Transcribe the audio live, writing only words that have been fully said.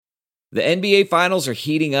The NBA Finals are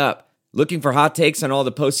heating up. Looking for hot takes on all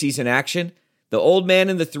the postseason action? The Old Man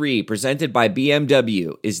and the Three, presented by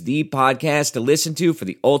BMW, is the podcast to listen to for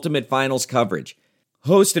the ultimate finals coverage.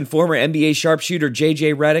 Host and former NBA sharpshooter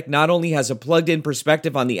JJ Redick not only has a plugged-in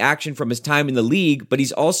perspective on the action from his time in the league, but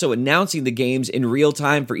he's also announcing the games in real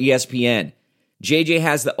time for ESPN. JJ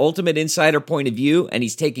has the ultimate insider point of view, and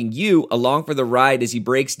he's taking you along for the ride as he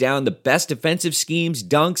breaks down the best defensive schemes,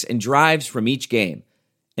 dunks, and drives from each game.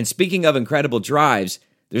 And speaking of incredible drives,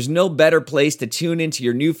 there's no better place to tune into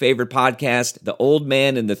your new favorite podcast, The Old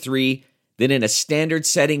Man and the Three, than in a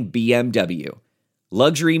standard-setting BMW.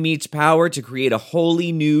 Luxury meets power to create a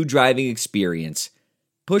wholly new driving experience.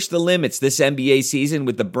 Push the limits this NBA season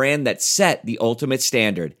with the brand that set the ultimate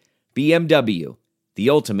standard. BMW, the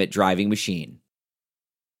ultimate driving machine.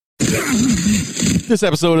 This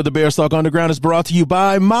episode of the Bears Talk Underground is brought to you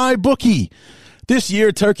by MyBookie. This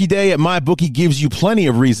year, Turkey Day at MyBookie gives you plenty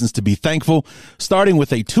of reasons to be thankful, starting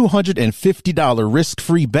with a $250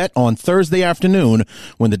 risk-free bet on Thursday afternoon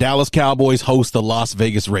when the Dallas Cowboys host the Las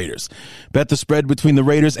Vegas Raiders. Bet the spread between the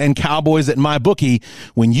Raiders and Cowboys at MyBookie.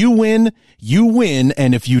 When you win,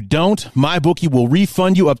 and if you don't, MyBookie will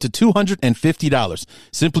refund you up to $250.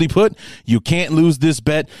 Simply put, you can't lose this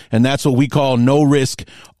bet, and that's what we call no risk,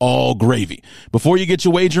 all gravy. Before you get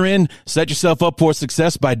your wager in, set yourself up for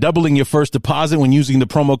success by doubling your first deposit when using the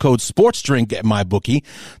promo code SPORTSDRINK at MyBookie.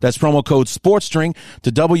 That's promo code SPORTSDRINK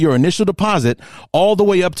to double your initial deposit all the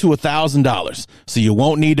way up to $1,000. So you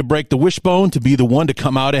won't need to break the wishbone to be the one to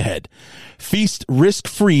come out ahead. Feast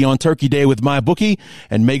risk-free on Turkey Day with MyBookie,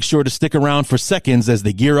 and make sure to stick around for seconds as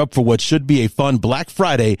they gear up for what should be a fun Black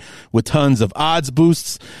Friday with tons of odds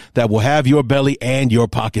boosts that will have your belly and your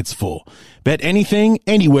pockets full. Bet anything,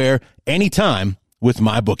 anywhere, anytime with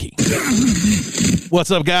MyBookie. What's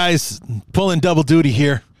up, guys? Pulling double duty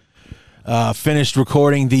here. Finished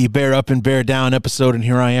recording the Bear Up and Bear Down episode, and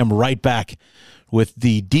here I am right back with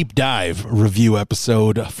the deep dive review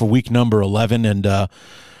episode for week number 11. And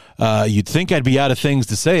you'd think I'd be out of things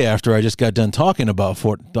to say after I just got done talking about it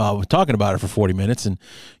for 40 minutes, and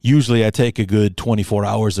usually I take a good 24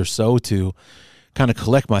 hours or so to kind of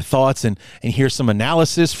collect my thoughts and hear some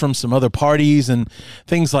analysis from some other parties and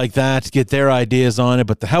things like that, get their ideas on it.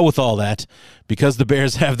 But the hell with all that, because the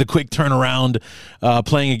Bears have the quick turnaround,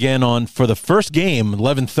 playing again for the first game,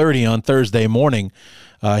 11:30 on Thursday morning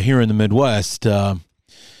here in the Midwest.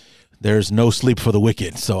 There's no sleep for the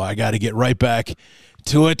wicked, so I got to get right back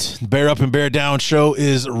to it. Bear Up and Bear Down show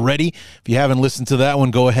is ready. If you haven't listened to that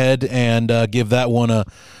one, go ahead and give that one a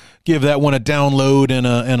download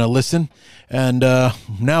and a listen. And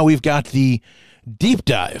now we've got the deep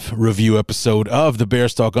dive review episode of the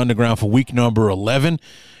Bears Talk Underground for week number 11.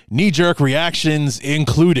 Knee-jerk reactions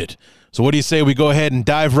included. So what do you say we go ahead and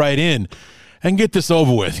dive right in and get this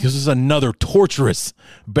over with? Because this is another torturous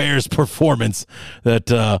Bears performance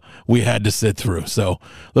that we had to sit through. So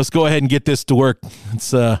let's go ahead and get this to work.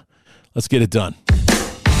 Let's get it done.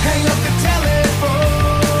 Hang up the telephone.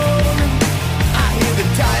 I hear the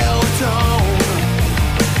dial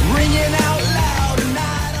tone ringing out loud, and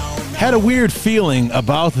I don't know. Had a weird feeling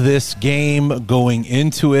about this game going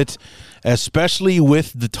into it, especially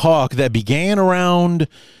with the talk that began around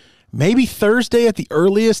maybe Thursday at the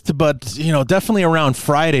earliest, but definitely around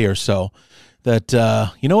Friday or so, that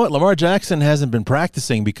Lamar Jackson hasn't been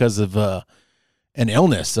practicing because of an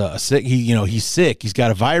illness. He's sick. He's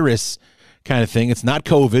got a virus kind of thing. It's not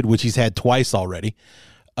COVID, which he's had twice already.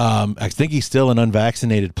 I think he's still an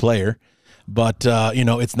unvaccinated player, but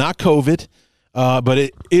it's not COVID. But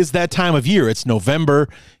it is that time of year. It's November.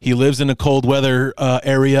 He lives in a cold weather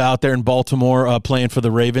area out there in Baltimore, playing for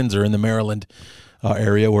the Ravens, or in the Maryland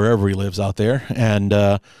area, wherever he lives out there.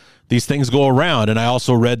 And these things go around. And I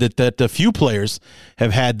also read that a few players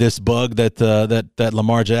have had this bug that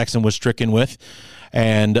Lamar Jackson was stricken with.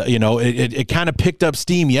 And, it kind of picked up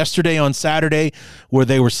steam yesterday on Saturday, where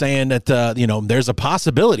they were saying that, there's a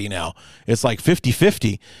possibility now. It's like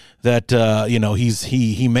 50-50 that,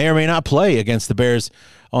 he may or may not play against the Bears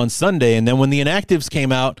on Sunday. And then when the inactives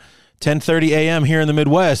came out, 10:30 a.m. here in the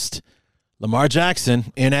Midwest, Lamar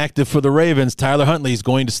Jackson, inactive for the Ravens. Tyler Huntley is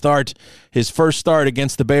going to start his first start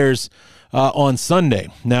against the Bears on Sunday.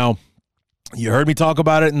 Now, you heard me talk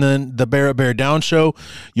about it in the Bear Up, Bear Down show.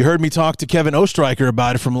 You heard me talk to Kevin Ostreicher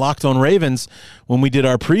about it from Locked On Ravens when we did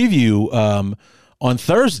our preview on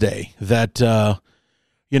Thursday, that,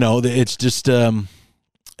 it's just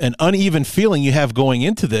an uneven feeling you have going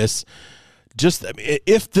into this. Just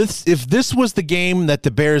if this was the game that the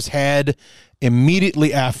Bears had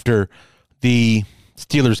immediately after the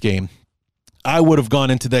Steelers game, I would have gone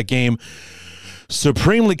into that game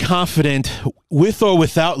supremely confident with or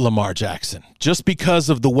without Lamar Jackson, just because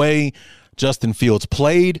of the way Justin Fields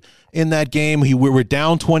played in that game. We were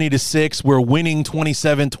down 20-6. We're winning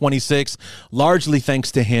 27-26, largely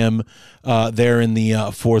thanks to him there in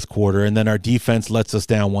the fourth quarter. And then our defense lets us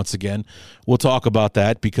down once again. We'll talk about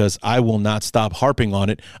that because I will not stop harping on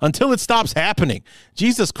it until it stops happening.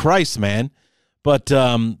 Jesus Christ, man. But,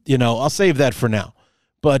 I'll save that for now.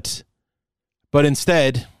 But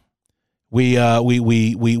instead, we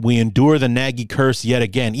endure the Nagy curse yet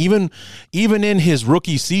again. Even in his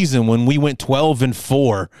rookie season when we went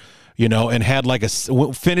 12-4, and had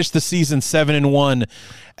finished the season 7-1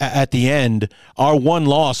 at the end, our one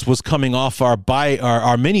loss was coming off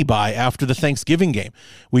our mini bye after the Thanksgiving game.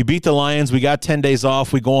 We beat the Lions. We got 10 days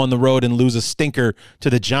off. We go on the road and lose a stinker to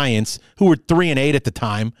the Giants, who were 3-8 at the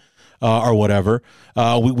time. Or whatever.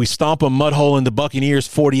 We stomp a mud hole in the Buccaneers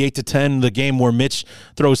 48-10, the game where Mitch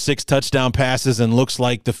throws 6 touchdown passes and looks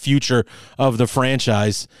like the future of the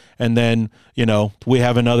franchise. And then, we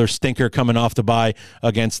have another stinker coming off the bye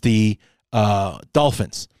against the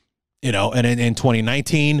Dolphins. And in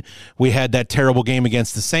 2019, we had that terrible game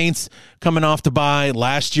against the Saints coming off the bye.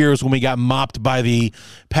 Last year was when we got mopped by the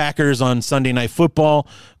Packers on Sunday Night Football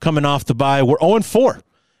coming off the bye. We're 0-4.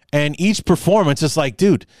 And each performance is like,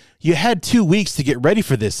 dude, you had 2 weeks to get ready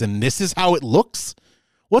for this, and this is how it looks?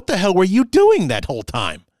 What the hell were you doing that whole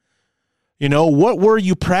time? What were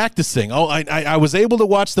you practicing? Oh, I was able to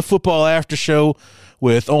watch the football after show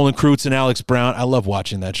with Olin Kreutz and Alex Brown. I love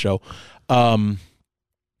watching that show.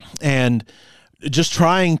 And just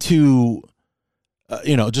trying to,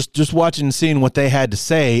 just watching and seeing what they had to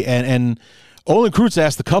say. And Olin Kreutz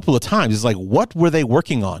asked a couple of times, he's like, what were they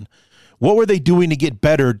working on? What were they doing to get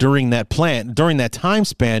better during that time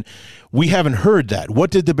span? We haven't heard that.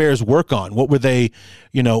 What did the Bears work on? What were they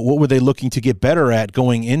looking to get better at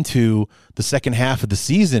going into the second half of the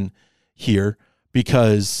season here?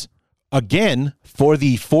 Because again, for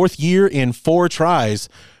the fourth year in 4 tries,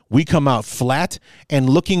 we come out flat and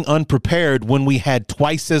looking unprepared when we had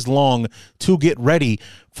twice as long to get ready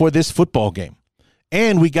for this football game.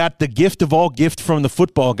 And we got the gift of all gift from the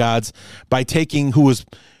football gods by taking who was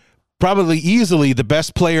probably easily the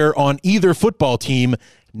best player on either football team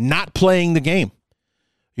not playing the game.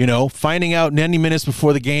 Finding out 90 minutes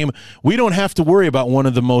before the game, we don't have to worry about one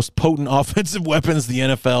of the most potent offensive weapons the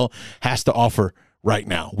NFL has to offer right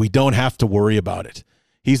now. We don't have to worry about it.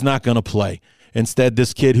 He's not going to play. Instead,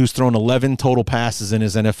 this kid who's thrown 11 total passes in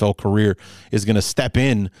his NFL career is going to step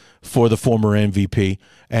in for the former MVP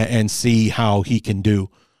and see how he can do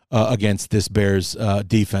against this Bears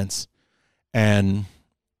defense. And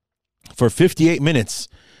for 58 minutes,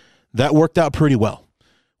 that worked out pretty well.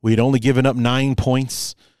 We had only given up 9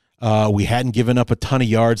 points. We hadn't given up a ton of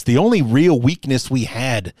yards. The only real weakness we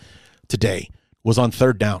had today was on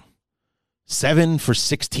third down. 7 for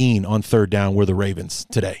 16 on third down were the Ravens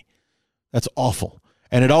today. That's awful.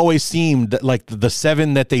 And it always seemed that like the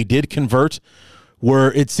 7 that they did convert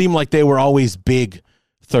it seemed like they were always big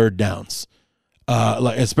third downs.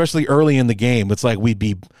 Especially early in the game. It's like we'd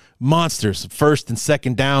be monsters, first and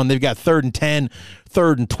second down. They've got 3rd and 10,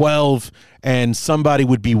 3rd and 12, and somebody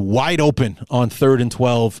would be wide open on 3rd and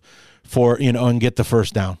 12 and get the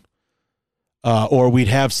first down. Or we'd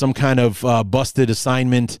have some kind of busted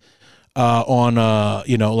assignment or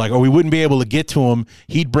we wouldn't be able to get to him.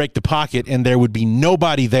 He'd break the pocket, and there would be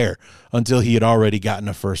nobody there until he had already gotten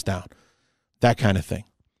a first down. That kind of thing.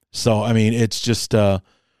 So, it's just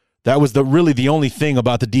that was really the only thing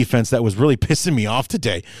about the defense that was really pissing me off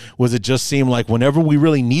today was it just seemed like whenever we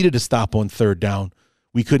really needed to stop on third down,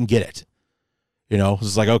 we couldn't get it. It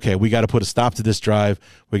was like, okay, we got to put a stop to this drive.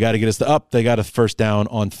 We got to get us up. They got a first down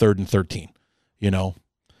on 3rd and 13.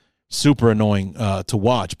 Super annoying to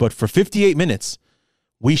watch. But for 58 minutes,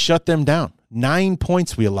 we shut them down. 9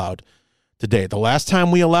 points we allowed today. The last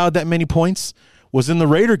time we allowed that many points was in the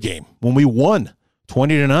Raider game when we won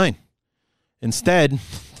 20-9. Instead,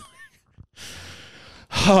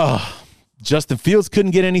 Justin Fields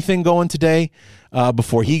couldn't get anything going today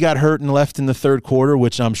before he got hurt and left in the third quarter,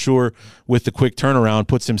 which I'm sure with the quick turnaround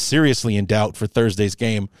puts him seriously in doubt for Thursday's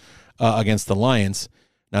game against the Lions.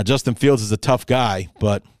 Now, Justin Fields is a tough guy,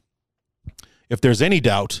 but if there's any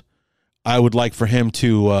doubt, I would like for him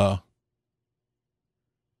to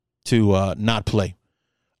not play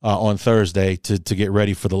on Thursday to get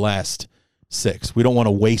ready for the last 6. We don't want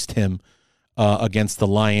to waste him against the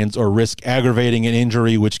Lions or risk aggravating an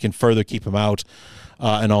injury, which can further keep him out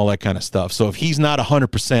and all that kind of stuff. So if he's not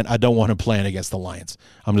 100%, I don't want him playing against the Lions.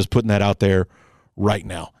 I'm just putting that out there right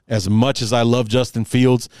now. As much as I love Justin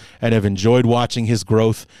Fields and have enjoyed watching his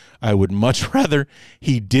growth, I would much rather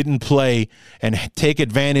he didn't play and take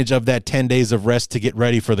advantage of that 10 days of rest to get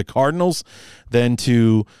ready for the Cardinals than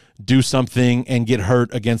to do something and get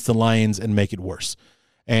hurt against the Lions and make it worse.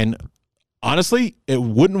 And honestly, it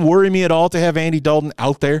wouldn't worry me at all to have Andy Dalton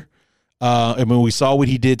out there. I mean, we saw what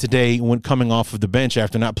he did today when coming off of the bench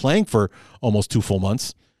after not playing for almost 2 full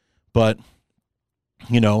months. But,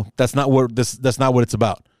 you know, that's not what it's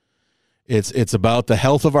about. It's about the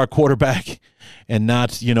health of our quarterback and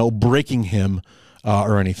not, you know, breaking him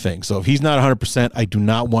or anything. So if he's not 100%, I do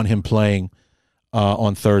not want him playing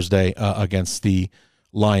on Thursday against the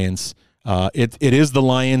Lions. It is the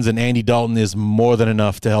Lions, and Andy Dalton is more than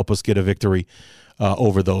enough to help us get a victory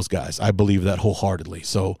over those guys. I believe that wholeheartedly.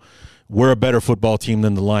 So we're a better football team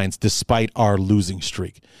than the Lions, despite our losing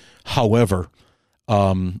streak. However,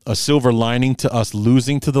 a silver lining to us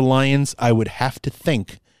losing to the Lions, I would have to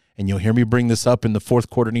think, and you'll hear me bring this up in the fourth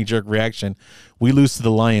quarter knee-jerk reaction, we lose to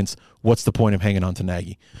the Lions, what's the point of hanging on to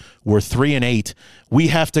Nagy? We're 3-8. We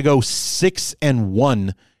have to go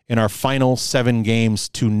 6-1 in our final 7 games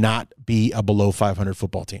to not be a below 500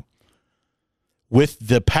 football team. With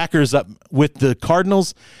the Packers up, with the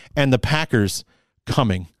Cardinals and the Packers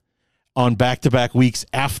coming on back-to-back weeks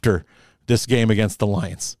after this game against the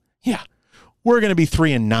Lions. Yeah, we're going to be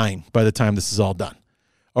 3-9 by the time this is all done.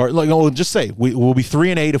 Or like, we'll just say we'll be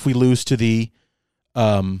 3-8 if we lose to the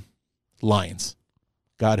Lions.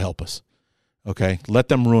 God help us. Okay, let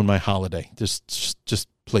them ruin my holiday. Just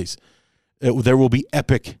please. There will be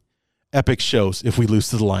epic shows if we lose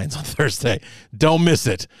to the Lions on Thursday. Don't miss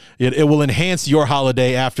it. It will enhance your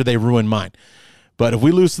holiday after they ruin mine. But if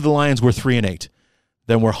we lose to the Lions, we're 3-8.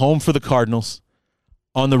 Then we're home for the Cardinals,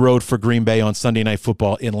 on the road for Green Bay on Sunday Night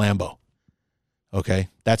Football in Lambeau. Okay,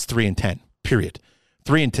 that's 3-10. Period.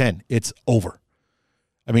 3-10. It's over.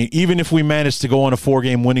 I mean, even if we manage to go on a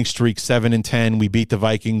 4-game winning streak, 7-10, we beat the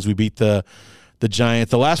Vikings, we beat the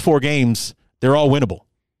Giants. The last 4 games, they're all winnable.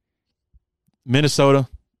 Minnesota,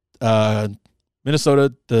 Seattle,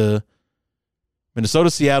 the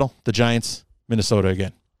Giants, Minnesota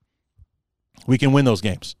again. We can win those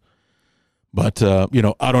games. But, you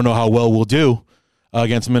know, I don't know how well we'll do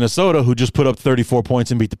against Minnesota, who just put up 34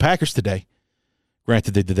 points and beat the Packers today.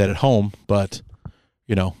 Granted, they did that at home, but,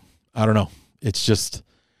 you know, I don't know. It's just,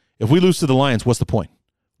 if we lose to the Lions, what's the point?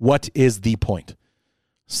 What is the point?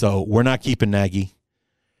 So we're not keeping Nagy.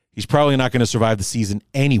 He's probably not going to survive the season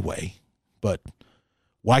anyway, but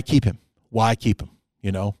why keep him? Why keep him?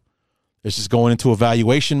 You know, it's just going into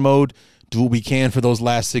evaluation mode, do what we can for those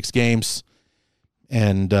last 6 games,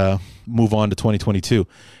 and move on to 2022.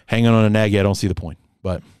 Hanging on to Nagy, I don't see the point,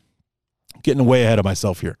 but getting way ahead of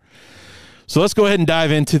myself here. So let's go ahead and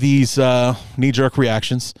dive into these knee-jerk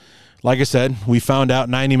reactions. Like I said, we found out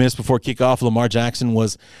 90 minutes before kickoff Lamar Jackson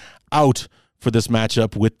was out for this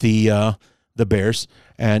matchup with the Bears.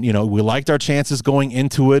 And, you know, we liked our chances going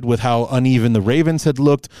into it with how uneven the Ravens had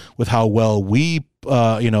looked, with how well we,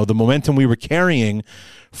 the momentum we were carrying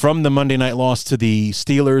from the Monday night loss to the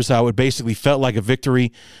Steelers, how it basically felt like a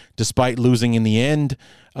victory despite losing in the end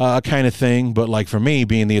kind of thing. But like for me,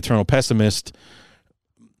 being the eternal pessimist,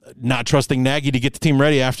 not trusting Nagy to get the team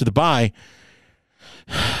ready after the bye,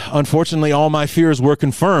 unfortunately, all my fears were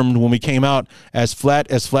confirmed when we came out as flat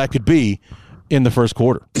could be in the first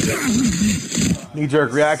quarter.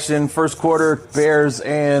 Knee-jerk reaction, first quarter, Bears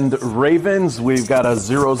and Ravens. We've got a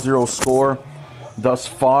 0-0 score thus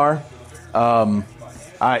far. Tony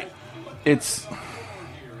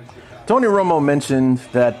Romo mentioned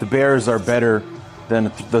that the Bears are better than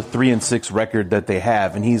the 3-6 record that they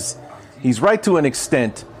have, and he's right to an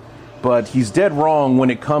extent, but he's dead wrong when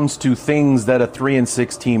it comes to things that a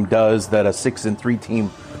 3-6 team does that a 6-3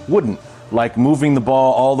 team wouldn't, like moving the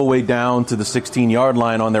ball all the way down to the 16-yard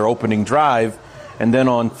line on their opening drive, and then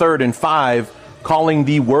on 3rd and 5, calling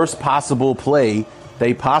the worst possible play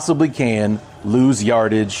they possibly can, lose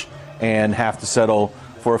yardage, and have to settle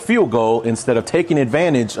for a field goal instead of taking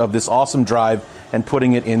advantage of this awesome drive and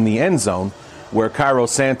putting it in the end zone, where Cairo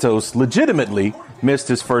Santos legitimately missed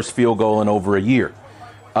his first field goal in over a year.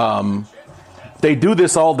 They do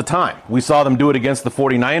this all the time. We saw them do it against the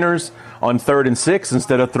 49ers on 3rd and 6.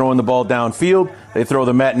 Instead of throwing the ball downfield, they throw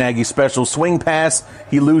the Matt Nagy special swing pass.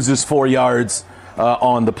 He loses 4 yards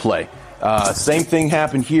on the play. Same thing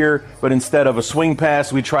happened here, but instead of a swing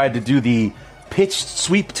pass, we tried to do the pitched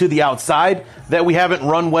sweep to the outside that we haven't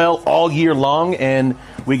run well all year long, and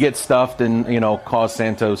we get stuffed and, cause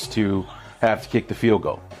Santos to have to kick the field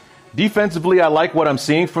goal. Defensively, I like what I'm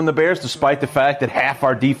seeing from the Bears, despite the fact that half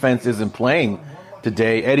our defense isn't playing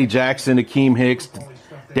today. Eddie Jackson, Akeem Hicks,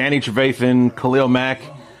 Danny Trevathan, Khalil Mack,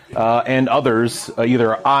 and others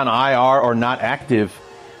either on IR or not active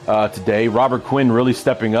today. Robert Quinn really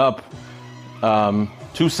stepping up.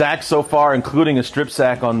 2 sacks so far, including a strip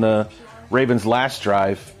sack on the Ravens' last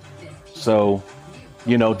drive. So,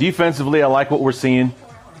 defensively, I like what we're seeing.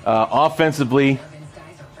 Offensively,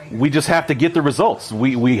 we just have to get the results.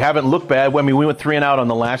 We haven't looked bad. I mean, we went 3 and out on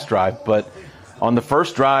the last drive, but on the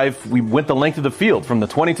first drive, we went the length of the field from the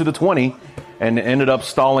 20 to the 20 and ended up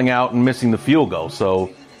stalling out and missing the field goal.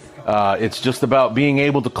 So it's just about being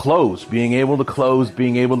able to close.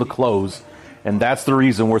 And that's the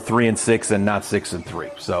reason we're 3-6 and not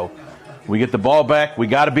 6-3. So we get the ball back. We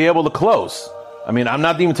got to be able to close. I mean, I'm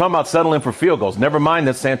not even talking about settling for field goals. Never mind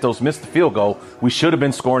that Santos missed the field goal. We should have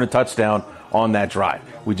been scoring a touchdown on that drive.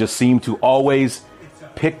 We just seem to always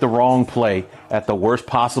pick the wrong play at the worst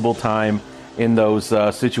possible time in those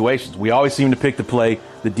situations. We always seem to pick the play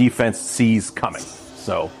the defense sees coming.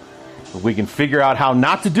 So if we can figure out how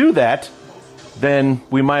not to do that, then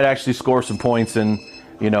we might actually score some points and,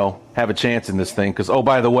 have a chance in this thing. Because, oh,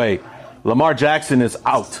 by the way, Lamar Jackson is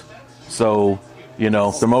out. So,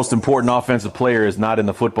 the most important offensive player is not in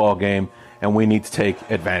the football game, and we need to take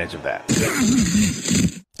advantage of that.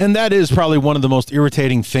 And that is probably one of the most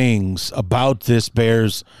irritating things about this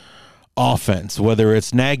Bears offense, whether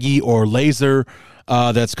it's Nagy or Laser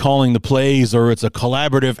that's calling the plays, or it's a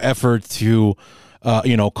collaborative effort to,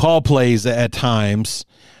 call plays at times.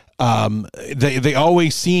 They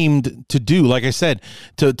always seemed to do, like I said,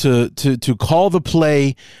 to call the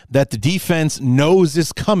play that the defense knows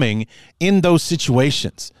is coming in those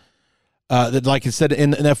situations. Like I said,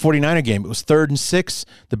 in that 49er game, it was 3rd and 6.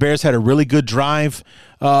 The Bears had a really good drive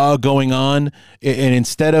going on. And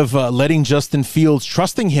instead of letting Justin Fields,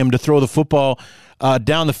 trusting him to throw the football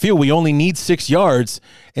down the field, we only need 6 yards.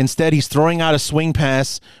 Instead, he's throwing out a swing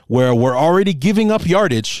pass where we're already giving up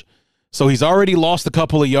yardage. So he's already lost a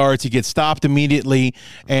couple of yards. He gets stopped immediately,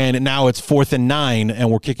 and now it's 4th and 9,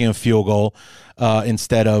 and we're kicking a field goal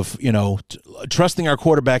instead of, trusting our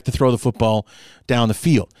quarterback to throw the football down the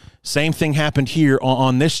field. Same thing happened here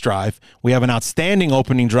on this drive. We have an outstanding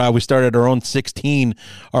opening drive. We started our own 16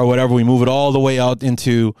 or whatever. We move it all the way out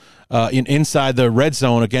into inside the red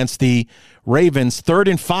zone against the Ravens. 3rd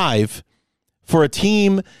and 5 for a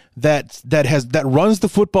team that runs the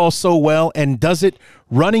football so well and does it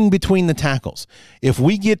running between the tackles. If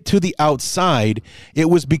we get to the outside, it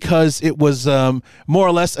was because it was more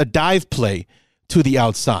or less a dive play to the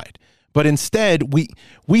outside. But instead,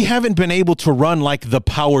 we haven't been able to run like the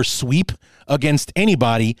power sweep against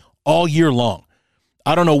anybody all year long.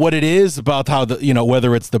 I don't know what it is about how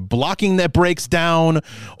whether it's the blocking that breaks down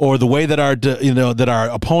or the way that our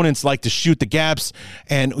opponents like to shoot the gaps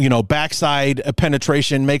and backside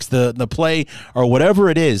penetration makes the play, or whatever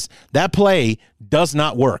it is. That play does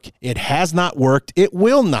not work. It has not worked. It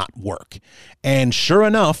will not work. And sure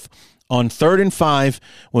enough, on 3rd and 5,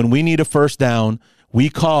 when we need a first down, we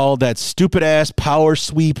call that stupid ass power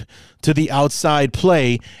sweep to the outside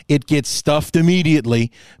play. It gets stuffed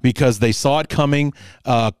immediately because they saw it coming.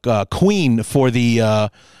 Queen for the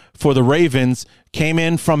Ravens came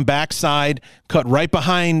in from backside, cut right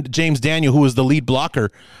behind James Daniel, who was the lead blocker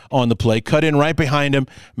on the play, cut in right behind him,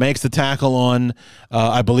 makes the tackle on,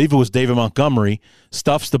 I believe it was David Montgomery,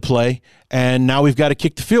 stuffs the play, and now we've got to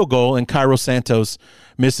kick the field goal, and Cairo Santos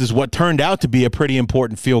misses what turned out to be a pretty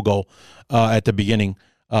important field goal at the beginning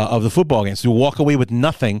of the football game. So we walk away with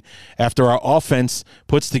nothing after our offense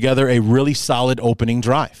puts together a really solid opening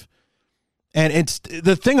drive. And it's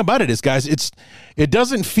the thing about it is, guys, it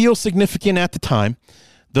doesn't feel significant at the time.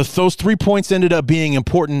 Those 3 points ended up being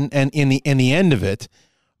important and in the end of it,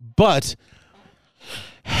 but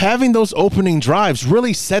having those opening drives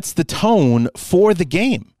really sets the tone for the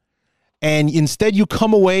game. And instead you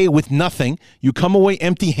come away with nothing. You come away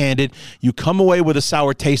empty-handed. You come away with a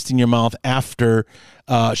sour taste in your mouth after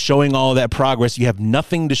showing all of that progress. You have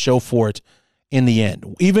nothing to show for it in the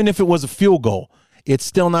end. Even if it was a field goal, it's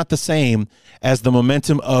still not the same as the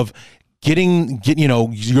momentum of getting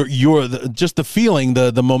just the feeling,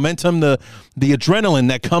 the momentum, the adrenaline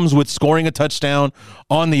that comes with scoring a touchdown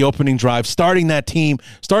on the opening drive, starting that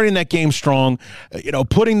game strong,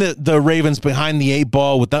 putting the Ravens behind the 8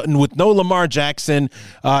 ball with no Lamar Jackson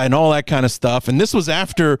and all that kind of stuff. And this was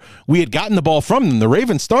after we had gotten the ball from them. The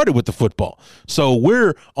Ravens started with the football. So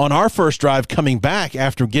we're on our first drive coming back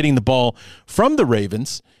after getting the ball from the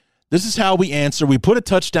Ravens. This is how we answer. We put a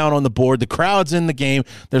touchdown on the board. The crowd's in the game.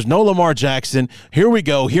 There's no Lamar Jackson. Here we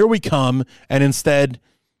go. Here we come. And instead,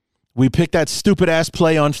 We picked that stupid-ass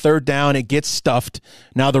play on third down. It gets stuffed.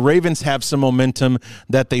 Now the Ravens have some momentum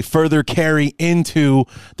that they further carry into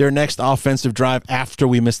their next offensive drive after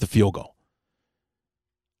we miss the field goal.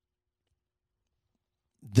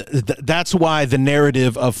 That's why the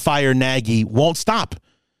narrative of fire Nagy won't stop.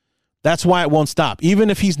 That's why it won't stop. Even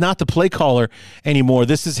if he's not the play caller anymore,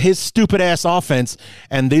 this is his stupid-ass offense,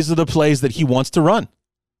 and these are the plays that he wants to run.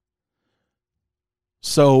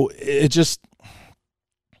 So it just...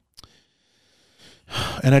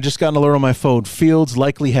 And I just got an alert on my phone. Fields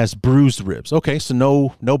likely has bruised ribs. Okay, so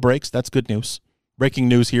no breaks. That's good news. Breaking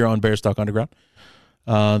news here on Bears Talk Underground.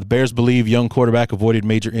 The Bears believe young quarterback avoided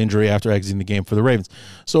major injury after exiting the game for the Ravens.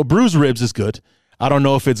 So bruised ribs is good. I don't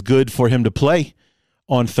know if it's good for him to play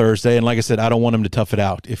on Thursday. And like I said, I don't want him to tough it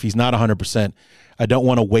out. If he's not 100%, I don't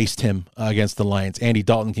want to waste him against the Lions. Andy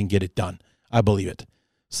Dalton can get it done. I believe it.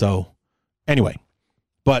 So anyway,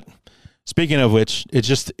 but speaking of which, it's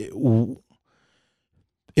just...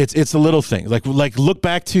 It's a little thing. Like look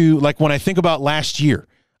back to like when I think about last year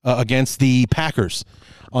against the Packers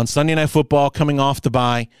on Sunday Night Football, coming off the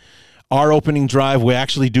bye. Our opening drive, we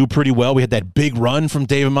actually do pretty well. We had that big run from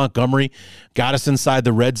David Montgomery, got us inside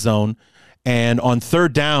the red zone, and on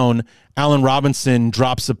third down, Allen Robinson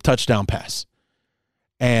drops a touchdown pass,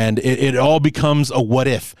 and it all becomes a what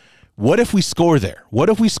if. What if we score there? What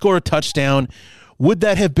if we score a touchdown? Would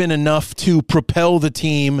that have been enough to propel the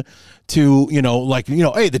team to,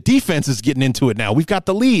 hey, the defense is getting into it now. We've got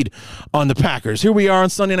the lead on the Packers. Here we are on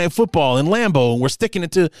Sunday Night Football in Lambeau, and we're sticking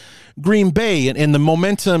it to Green Bay, and the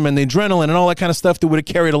momentum and the adrenaline and all that kind of stuff that would have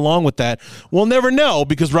carried along with that. We'll never know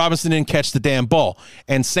because Robinson didn't catch the damn ball.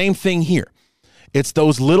 And same thing here. It's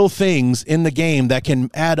those little things in the game that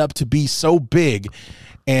can add up to be so big.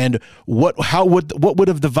 And what would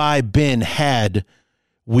have the vibe been had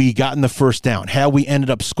we gotten the first down, had we ended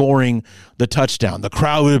up scoring the touchdown? The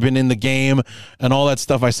crowd would have been in the game and all that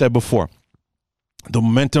stuff I said before. The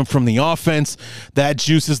momentum from the offense, that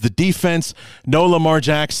juices the defense. No Lamar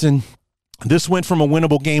Jackson. This went from a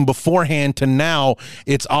winnable game beforehand to now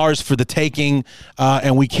it's ours for the taking,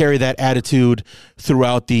 and we carry that attitude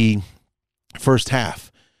throughout the first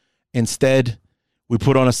half. Instead, we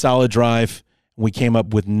put on a solid drive. We came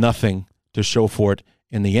up with nothing to show for it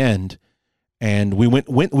in the end. And we went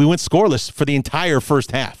scoreless for the entire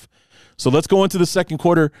first half. So let's go into the second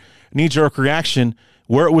quarter knee-jerk reaction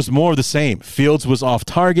where it was more of the same. Fields was off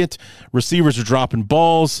target. Receivers are dropping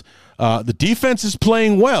balls. The defense is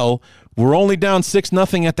playing well. We're only down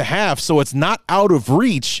 6-0 at the half, so it's not out of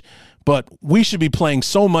reach, but we should be playing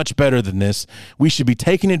so much better than this. We should be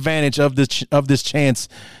taking advantage of this chance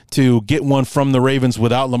to get one from the Ravens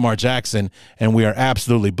without Lamar Jackson, and we are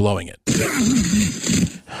absolutely blowing it.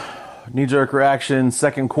 Knee-jerk reaction,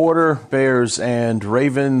 second quarter, Bears and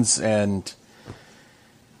Ravens, and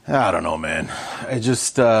I don't know, man. I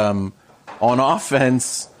just, on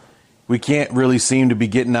offense, we can't really seem to be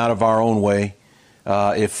getting out of our own way.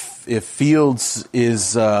 If Fields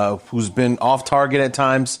is, who's been off target at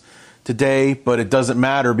times today, but it doesn't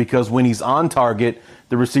matter because when he's on target,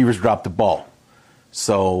 the receivers drop the ball.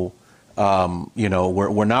 So,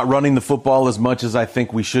 we're not running the football as much as I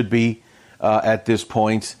think we should be at this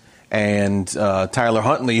point. And Tyler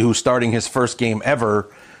Huntley, who's starting his first game ever,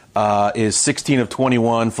 is 16 of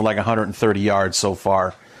 21 for like 130 yards so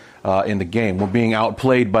far in the game. We're being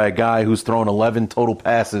outplayed by a guy who's thrown 11 total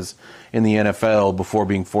passes in the NFL before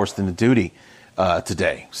being forced into duty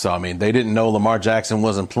today. So, I mean, they didn't know Lamar Jackson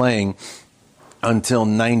wasn't playing until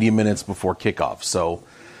 90 minutes before kickoff. So,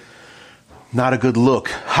 not a good look.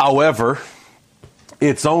 However,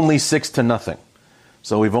 it's only 6-0.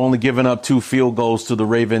 So we've only given up 2 field goals to the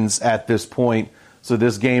Ravens at this point. So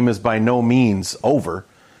this game is by no means over.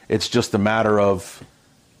 It's just a matter of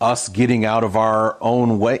us getting out of our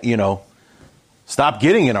own way, stop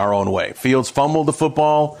getting in our own way. Fields fumbled the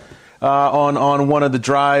football on one of the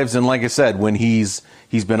drives. And like I said, when he's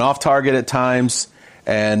been off target at times,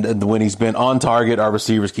 and when he's been on target, our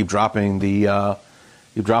receivers keep dropping the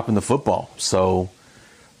football. So,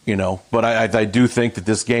 but I do think that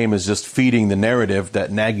this game is just feeding the narrative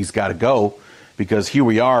that Nagy's got to go, because here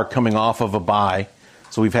we are coming off of a bye.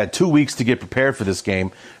 So we've had 2 weeks to get prepared for this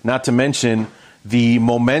game, not to mention the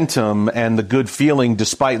momentum and the good feeling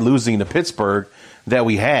despite losing to Pittsburgh that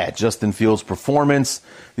we had. Justin Fields' performance,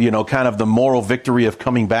 kind of the moral victory of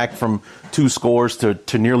coming back from 2 scores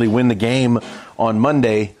to nearly win the game on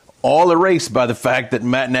Monday, all erased by the fact that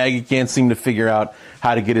Matt Nagy can't seem to figure out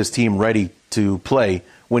how to get his team ready to play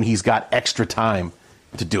when he's got extra time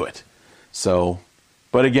to do it. So,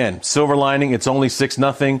 but again, silver lining, it's only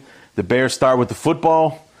 6-0. The Bears start with the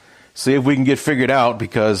football. See if we can get figured out,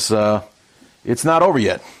 because, it's not over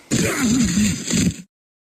yet.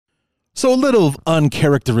 So a little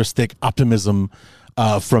uncharacteristic optimism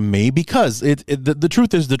from me, because the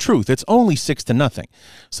truth is the truth. It's only 6-0.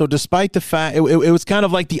 So despite the fact, it was kind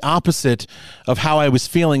of like the opposite of how I was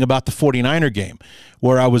feeling about the 49er game,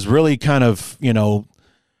 where I was really kind of,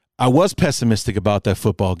 I was pessimistic about that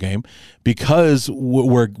football game because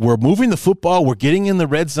we're moving the football, we're getting in the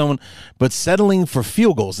red zone, but settling for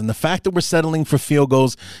field goals. And the fact that we're settling for field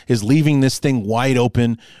goals is leaving this thing wide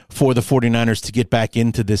open for the 49ers to get back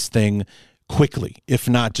into this thing quickly, if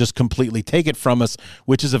not just completely take it from us,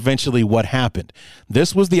 which is eventually what happened.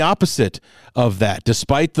 This was the opposite of that.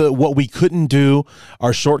 Despite what we couldn't do,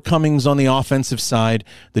 our shortcomings on the offensive side,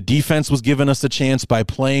 the defense was giving us a chance by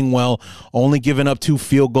playing well, only giving up 2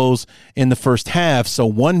 field goals in the first half. So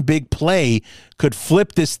one big play could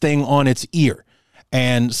flip this thing on its ear.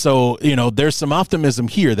 And so, there's some optimism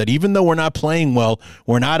here that even though we're not playing well,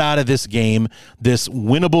 we're not out of this game. This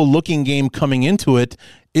winnable looking game coming into it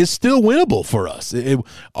is still winnable for us.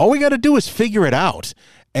 All we got to do is figure it out.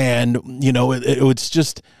 And, it's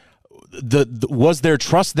just, was there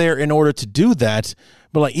trust there in order to do that?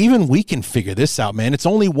 But even we can figure this out, man. It's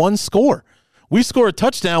only one score. We score a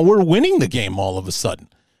touchdown, we're winning the game all of a sudden.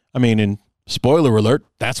 I mean, and spoiler alert,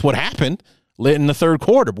 that's what happened in the third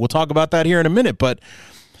quarter. We'll talk about that here in a minute. But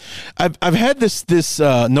I've had this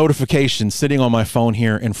notification sitting on my phone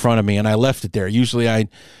here in front of me, and I left it there. Usually I,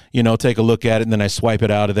 take a look at it, and then I swipe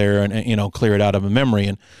it out of there and clear it out of my memory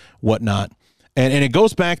and whatnot. And it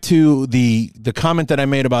goes back to the comment that I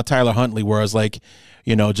made about Tyler Huntley, where I was like,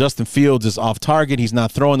 Justin Fields is off target. He's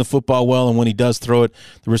not throwing the football well, and when he does throw it,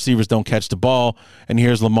 the receivers don't catch the ball. And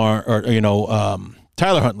here's Tyler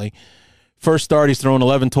Huntley. First start, he's thrown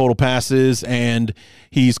 11 total passes, and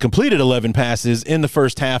he's completed 11 passes in the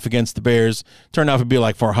first half against the Bears. Turned out to be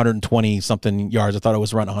for 120-something yards. I thought it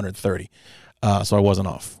was around 130, so I wasn't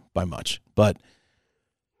off by much. But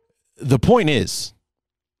the point is,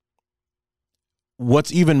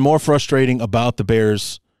 what's even more frustrating about the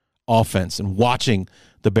Bears' offense and watching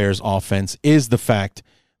the Bears' offense is the fact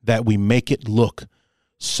that we make it look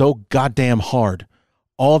so goddamn hard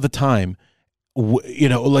all the time.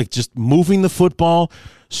 Just moving the football,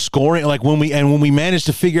 scoring, when we manage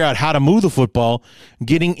to figure out how to move the football,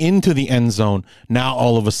 getting into the end zone, now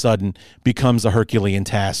all of a sudden becomes a Herculean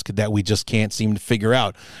task that we just can't seem to figure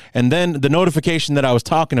out. And then the notification that I was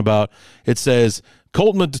talking about, it says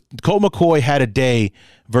Colt McCoy had a day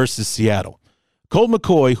versus Seattle. Colt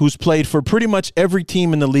McCoy, who's played for pretty much every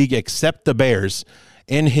team in the league except the Bears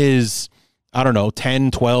in his,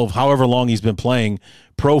 10, 12, however long he's been playing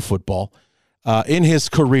pro football, in his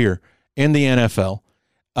career in the NFL,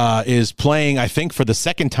 is playing, I think, for the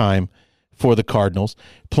second time for the Cardinals,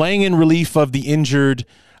 playing in relief of the injured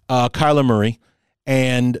Kyler Murray.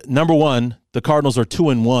 And number one, the Cardinals are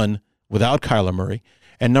 2-1 without Kyler Murray.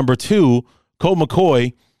 And number two, Colt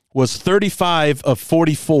McCoy was 35 of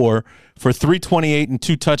 44 for 328 and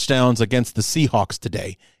 2 touchdowns against the Seahawks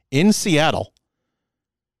today in Seattle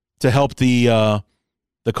to help the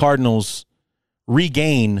Cardinals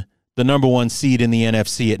regain the number 1 seed in the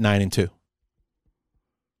NFC at 9-2.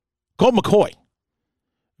 Colt McCoy.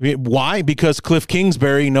 Why? Because Cliff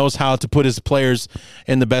Kingsbury knows how to put his players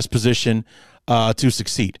in the best position to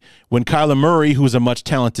succeed. When Kyler Murray, who's a much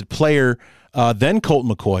talented player than Colt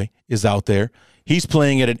McCoy, is out there, he's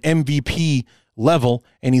playing at an MVP level,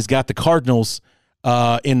 and he's got the Cardinals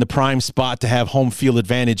in the prime spot to have home field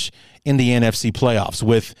advantage in the NFC playoffs.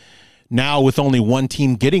 With only one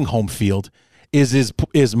team getting home field,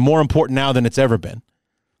 is more important now than it's ever been.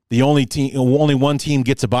 Only one team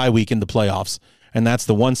gets a bye week in the playoffs, and that's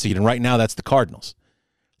the 1 seed. And right now, that's the Cardinals.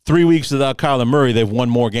 3 weeks without Kyler Murray, they've won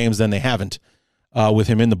more games than they haven't with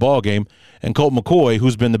him in the ball game. And Colt McCoy,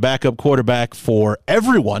 who's been the backup quarterback for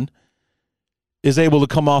everyone, is able to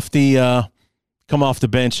come off the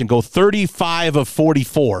bench and go 35 of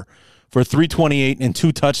 44 for 328 and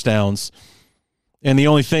 2 touchdowns. And the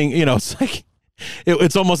only thing,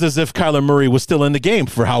 it's almost as if Kyler Murray was still in the game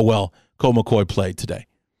for how well Colt McCoy played today.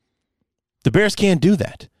 The Bears can't do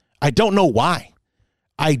that. I don't know why.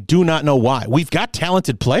 I do not know why. We've got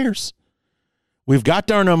talented players. We've got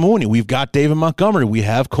Darnell Mooney. We've got David Montgomery. We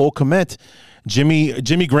have Cole Kmet.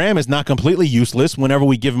 Jimmy Graham is not completely useless whenever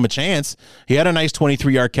we give him a chance. He had a nice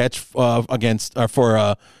 23-yard catch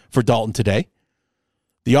for Dalton today.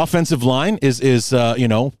 The offensive line is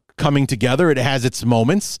coming together. It has its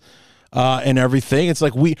moments. And everything. It's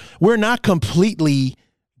like we're not completely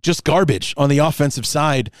just garbage on the offensive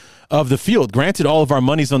side of the field. Granted, all of our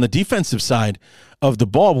money's on the defensive side of the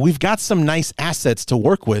ball, but we've got some nice assets to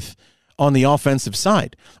work with on the offensive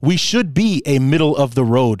side. We should be a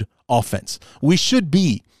middle-of-the-road offense. We should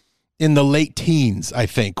be in the late teens, I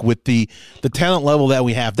think, with the talent level that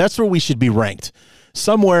we have. That's where we should be ranked,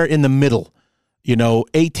 somewhere in the middle,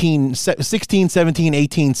 16, 17,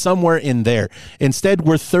 18, somewhere in there. Instead,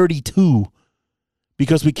 we're 32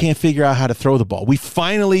 because we can't figure out how to throw the ball. We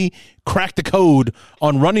finally cracked the code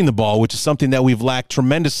on running the ball, which is something that we've lacked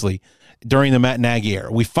tremendously during the Matt Nagy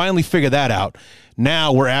era. We finally figured that out.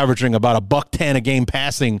 Now we're averaging about $110 a game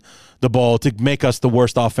passing the ball to make us the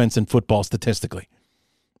worst offense in football statistically.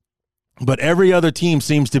 But every other team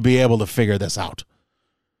seems to be able to figure this out.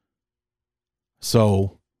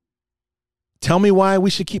 So tell me why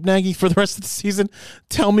we should keep Nagy for the rest of the season.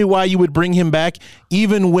 Tell me why you would bring him back,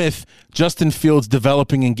 even with Justin Fields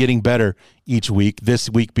developing and getting better each week, this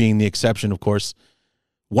week being the exception, of course.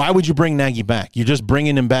 Why would you bring Nagy back? You're just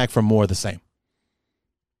bringing him back for more of the same.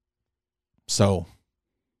 So,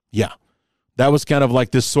 yeah, that was kind of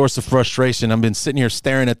like this source of frustration. I've been sitting here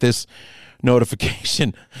staring at this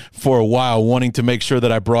notification for a while, wanting to make sure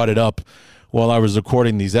that I brought it up while I was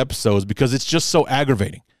recording these episodes because it's just so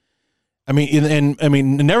aggravating. I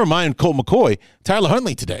mean, never mind Colt McCoy, Tyler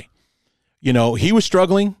Huntley today. He was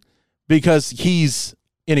struggling because he's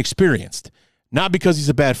inexperienced, not because he's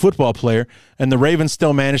a bad football player, and the Ravens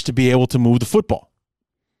still managed to be able to move the football.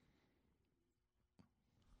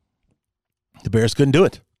 The Bears couldn't do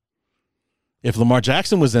it. If Lamar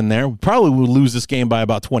Jackson was in there, we probably would lose this game by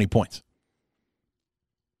about 20 points.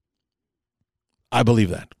 I believe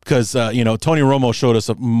that because, Tony Romo showed us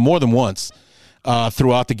more than once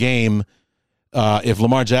throughout the game. If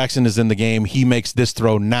Lamar Jackson is in the game, he makes this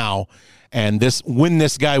throw now. And when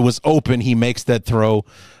this guy was open, he makes that throw,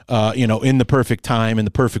 in the perfect time, in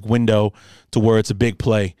the perfect window to where it's a big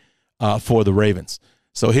play for the Ravens.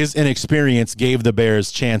 So his inexperience gave the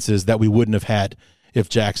Bears chances that we wouldn't have had if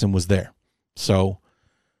Jackson was there. So,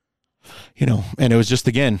 and it was just,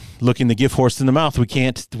 again, looking the gift horse in the mouth. We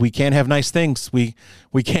can't have nice things. We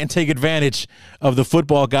can't take advantage of the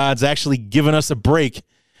football gods actually giving us a break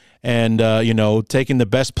and, taking the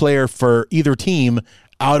best player for either team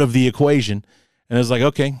out of the equation. And it's like,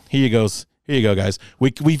 okay, here you go, guys.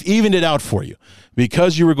 We've evened it out for you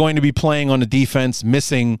because you were going to be playing on a defense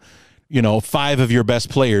missing, 5 of your best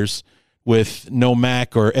players with no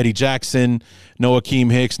Mac or Eddie Jackson, no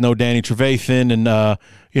Akeem Hicks, no Danny Trevathan, and,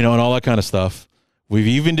 and all that kind of stuff. We've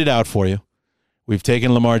evened it out for you. We've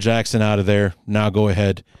taken Lamar Jackson out of there. Now go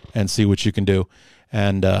ahead and see what you can do.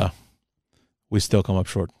 And we still come up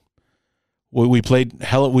short. We played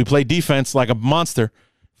defense like a monster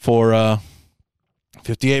for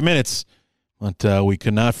 58 minutes, but we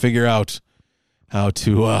could not figure out how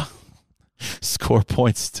to score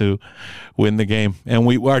points to win the game. And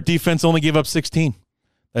our defense only gave up 16.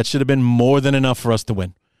 That should have been more than enough for us to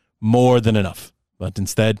win. More than enough. But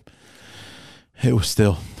instead, it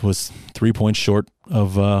was 3 points short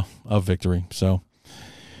of victory. So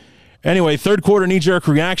anyway, third quarter knee-jerk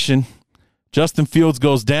reaction. Justin Fields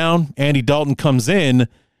goes down. Andy Dalton comes in.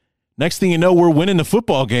 Next thing you know, we're winning the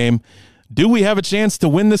football game. Do we have a chance to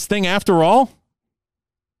win this thing after all?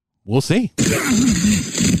 We'll see.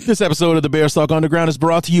 This episode of the Bears Talk Underground is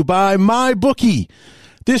brought to you by MyBookie.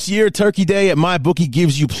 This year, Turkey Day at MyBookie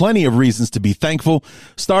gives you plenty of reasons to be thankful,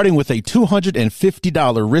 starting with a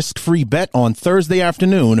 $250 risk-free bet on Thursday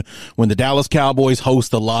afternoon when the Dallas Cowboys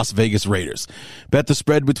host the Las Vegas Raiders. Bet the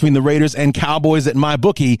spread between the Raiders and Cowboys at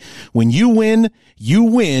MyBookie. When you win,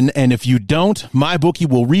 and if you don't, MyBookie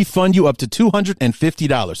will refund you up to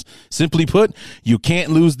 $250. Simply put, you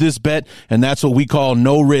can't lose this bet, and that's what we call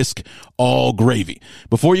no risk, all gravy.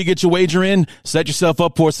 Before you get your wager in, set yourself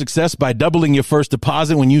up for success by doubling your first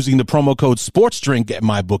deposit when using the promo code SPORTSDRINK at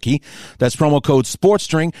MyBookie. That's promo code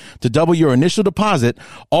SPORTSDRINK to double your initial deposit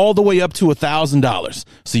all the way up to $1,000.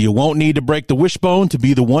 So you won't need to break the wishbone to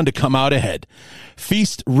be the one to come out ahead.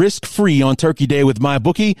 Feast risk-free on Turkey Day with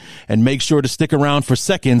MyBookie, and make sure to stick around for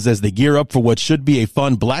seconds as they gear up for what should be a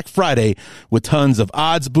fun Black Friday with tons of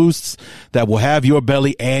odds boosts that will have your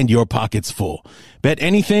belly and your pockets full. Bet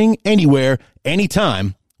anything, anywhere,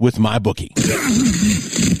 anytime with MyBookie.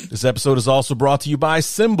 This episode is also brought to you by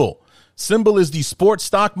Symbol. Symbol is the sports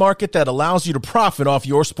stock market that allows you to profit off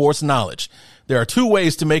your sports knowledge. There are 2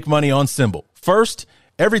 ways to make money on Symbol. First,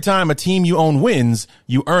 every time a team you own wins,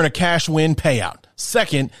 you earn a cash win payout.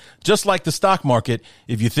 Second, just like the stock market,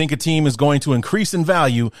 if you think a team is going to increase in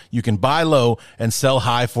value, you can buy low and sell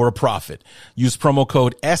high for a profit. Use promo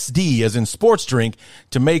code SD as in sports drink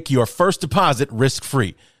to make your first deposit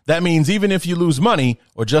risk-free. That means even if you lose money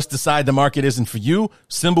or just decide the market isn't for you,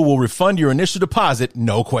 Symbol will refund your initial deposit,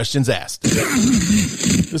 no questions asked.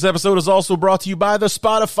 This episode is also brought to you by the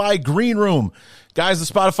Spotify Green Room. Guys, the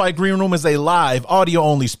Spotify Green Room is a live,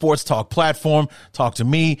 audio-only sports talk platform. Talk to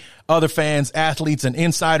me, other fans, athletes, and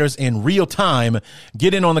insiders in real time.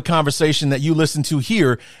 Get in on the conversation that you listen to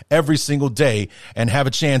here every single day and have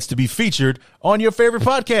a chance to be featured on your favorite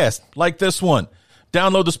podcast, like this one.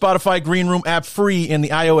 Download the Spotify Green Room app free in the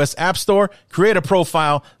iOS App Store. Create a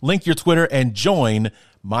profile, link your Twitter, and join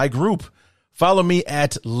my group. Follow me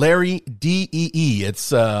at Larry DEE.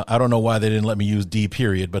 It's, I don't know why they didn't let me use D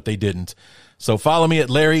period, but they didn't. So follow me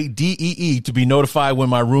at Larry DEE to be notified when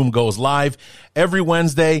my room goes live every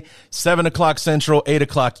Wednesday, 7 o'clock Central, 8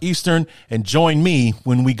 o'clock Eastern, and join me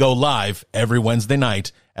when we go live every Wednesday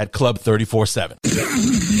night at Club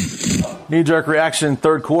 34-7. Knee-jerk reaction,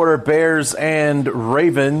 third quarter, Bears and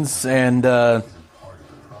Ravens, and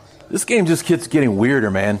this game just keeps getting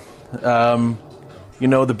weirder, man.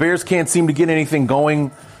 The Bears can't seem to get anything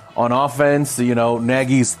going on offense.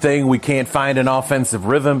 Nagy's thing, we can't find an offensive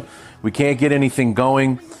rhythm. We can't get anything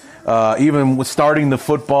going. Even with starting the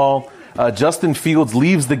football, Justin Fields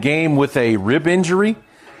leaves the game with a rib injury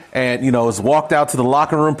and, is walked out to the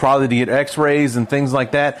locker room probably to get x-rays and things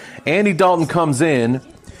like that. Andy Dalton comes in.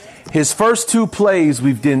 His first two plays,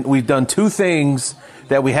 we've done two things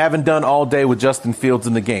that we haven't done all day with Justin Fields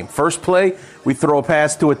in the game. First play, we throw a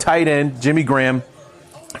pass to a tight end, Jimmy Graham,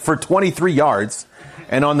 for 23 yards.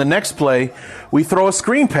 And on the next play, we throw a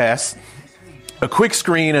screen pass, a quick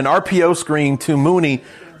screen, an RPO screen to Mooney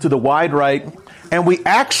to the wide right, and we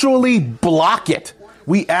actually block it.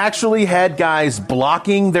 We actually had guys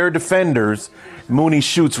blocking their defenders. Mooney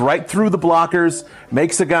shoots right through the blockers,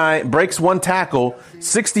 breaks one tackle.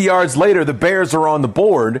 60 yards later, the Bears are on the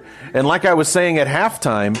board. And like I was saying at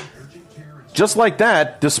halftime, just like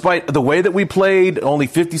that, despite the way that we played, only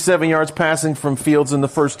 57 yards passing from Fields in the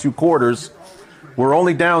first two quarters, we're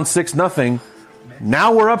only down 6-0.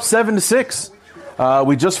 Now we're up 7-6.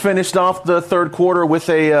 We just finished off the third quarter with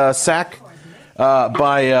a sack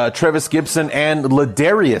by Trevis Gibson and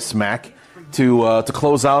Ladarius Mack to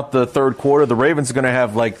close out the third quarter. The Ravens are going to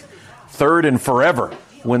have like third and forever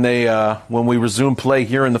when we resume play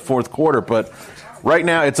here in the fourth quarter. But right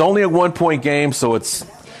now it's only a 1-point game, so it's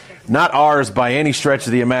not ours by any stretch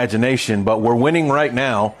of the imagination. But we're winning right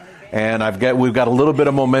now, and we've got a little bit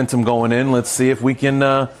of momentum going in. Let's see if we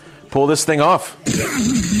can pull this thing off.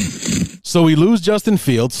 So we lose Justin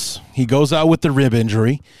Fields. He goes out with the rib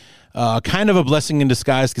injury. Kind of a blessing in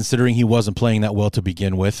disguise considering he wasn't playing that well to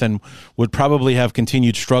begin with and would probably have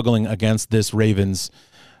continued struggling against this Ravens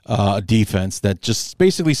defense that just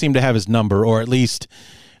basically seemed to have his number, or at least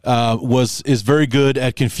is very good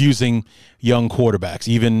at confusing young quarterbacks.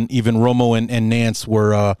 Even Romo and Nance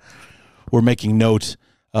were making note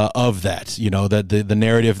of that. That the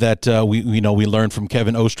narrative that we learned from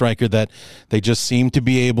Kevin Oestreicher, that they just seem to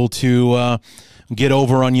be able to get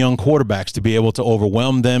over on young quarterbacks, to be able to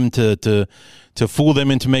overwhelm them, to fool them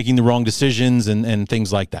into making the wrong decisions and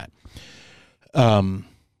things like that.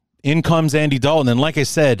 In comes Andy Dalton, and like I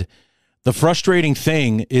said, the frustrating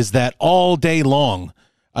thing is that all day long,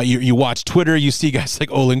 you watch Twitter, you see guys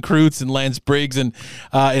like Olin Kreutz and Lance Briggs and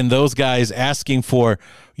those guys asking for,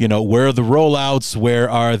 where are the rollouts, where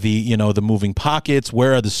are the moving pockets,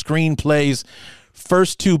 where are the screen plays.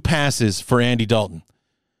 First two passes for Andy Dalton,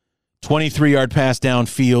 23-yard pass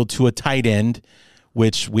downfield to a tight end,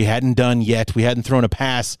 which we hadn't done yet. We hadn't thrown a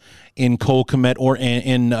pass in Cole Kmet or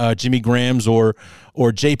in Jimmy Graham's or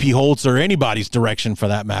J.P. Holtz or anybody's direction for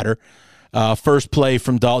that matter. First play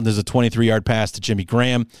from Dalton is a 23-yard pass to Jimmy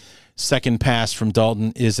Graham. Second pass from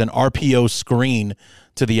Dalton is an RPO screen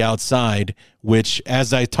to the outside, which,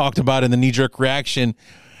 as I talked about in the knee-jerk reaction,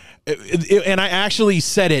 and I actually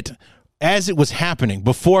said it as it was happening,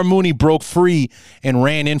 before Mooney broke free and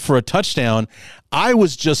ran in for a touchdown, I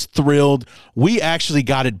was just thrilled we actually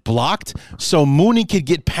got it blocked so Mooney could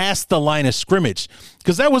get past the line of scrimmage,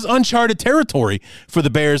 because that was uncharted territory for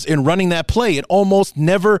the Bears in running that play. It almost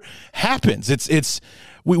never happens.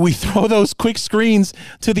 We throw those quick screens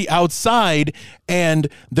to the outside, and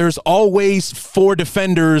there's always four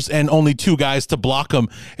defenders and only two guys to block them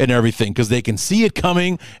and everything, because they can see it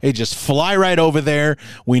coming. They just fly right over there.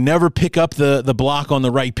 We never pick up the block on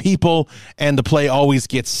the right people, and the play always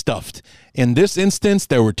gets stuffed. In this instance,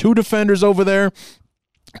 there were two defenders over there,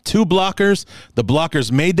 two blockers. The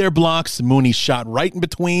blockers made their blocks. Mooney shot right in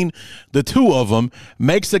between the two of them,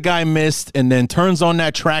 makes a guy miss, and then turns on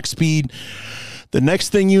that track speed. The next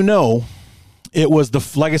thing you know, it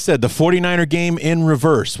was, like I said, the 49er game in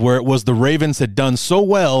reverse, where it was the Ravens had done so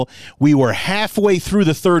well. We were halfway through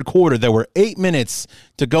the third quarter. There were 8 minutes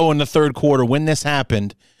to go in the third quarter when this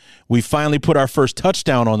happened. We finally put our first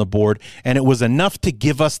touchdown on the board, and it was enough to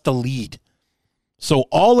give us the lead. So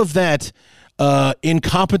all of that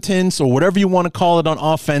incompetence or whatever you want to call it on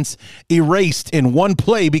offense erased in one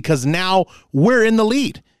play because now we're in the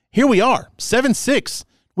lead. Here we are, 7-6.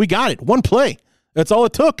 We got it, one play. That's all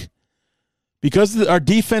it took. Because our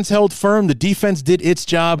defense held firm, the defense did its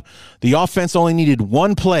job. The offense only needed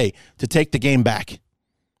one play to take the game back.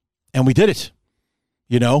 And we did it.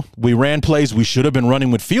 You know, we ran plays we should have been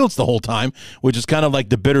running with Fields the whole time, which is kind of like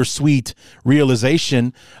the bittersweet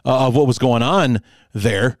realization of what was going on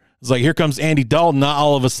there. It's like, here comes Andy Dalton. Now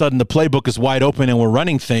all of a sudden the playbook is wide open and we're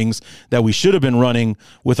running things that we should have been running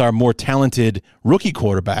with our more talented rookie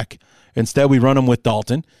quarterback. Instead, we run them with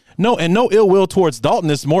Dalton. No ill will towards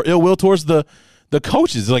Dalton. It's more ill will towards the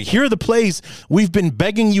coaches. Like, here are the plays we've been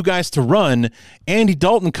begging you guys to run. Andy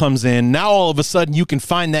Dalton comes in. Now all of a sudden you can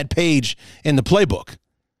find that page in the playbook.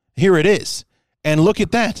 Here it is. And look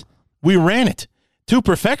at that. We ran it to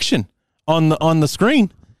perfection on the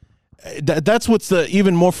screen. That's what's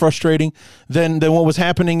even more frustrating than what was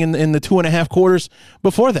happening in the 2.5 quarters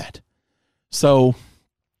before that. So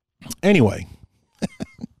anyway,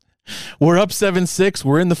 we're up 7-6.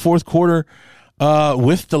 We're in the fourth quarter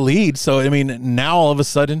with the lead. So, I mean, now all of a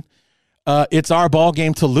sudden it's our ball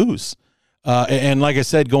game to lose. And like I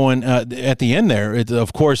said, going at the end there,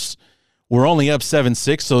 of course, we're only up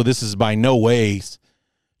 7-6. So this is by no way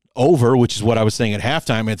over, which is what I was saying at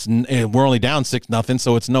halftime. We're only down 6-0,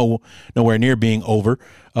 so it's nowhere near being over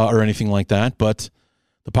or anything like that. But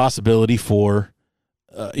the possibility for,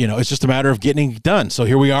 it's just a matter of getting it done. So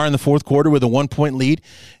here we are in the fourth quarter with a 1-point lead.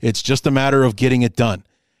 It's just a matter of getting it done.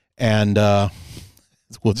 And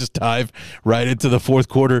we'll just dive right into the fourth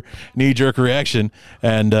quarter knee-jerk reaction.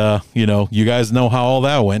 And, you guys know how all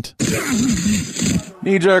that went.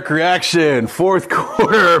 Knee-jerk reaction, fourth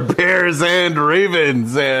quarter, Bears and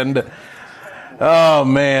Ravens. And, oh,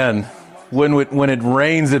 man, when it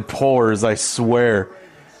rains, it pours, I swear.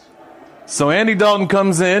 So Andy Dalton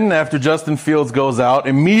comes in after Justin Fields goes out,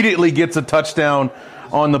 immediately gets a touchdown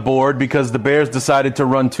on the board because the Bears decided to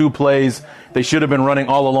run 2 plays they should have been running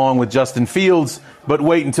all along with Justin Fields, but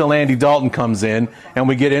wait until Andy Dalton comes in, and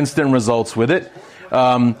we get instant results with it.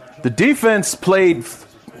 The defense played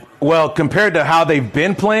well, compared to how they've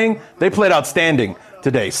been playing, they played outstanding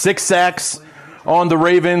today. 6 sacks on the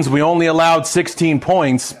Ravens. We only allowed 16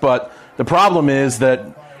 points, but the problem is that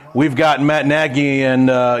we've got Matt Nagy and,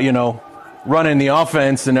 running the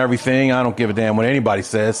offense and everything. I don't give a damn what anybody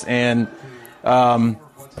says. And 13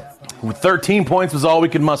 points was all we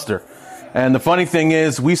could muster. And the funny thing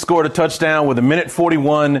is, we scored a touchdown with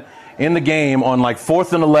 1:41 in the game on like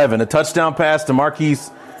 4th and 11. A touchdown pass to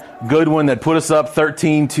Marquise Goodwin that put us up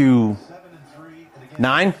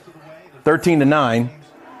 13-9.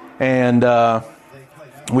 And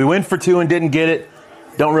we went for 2 and didn't get it.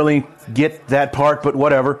 Don't really get that part, but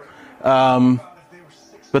whatever.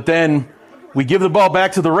 But then we give the ball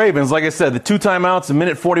back to the Ravens. Like I said, the 2 timeouts,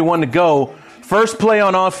 1:41 to go. First play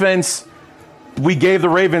on offense, we gave the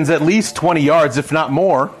Ravens at least 20 yards, if not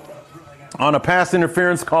more, on a pass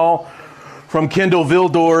interference call from Kendall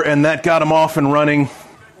Vildor, and that got him off and running.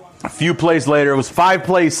 A few plays later, it was 5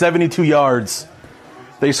 plays, 72 yards.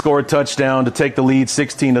 They scored a touchdown to take the lead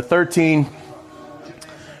 16-13.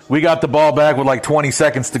 We got the ball back with like 20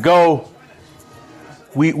 seconds to go.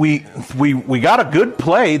 We got a good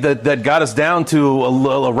play that got us down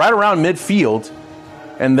to right around midfield.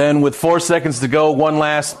 And then with 4 seconds to go, one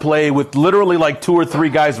last play with literally like 2 or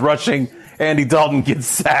 3 guys rushing, Andy Dalton gets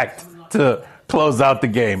sacked to close out the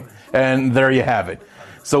game. And there you have it.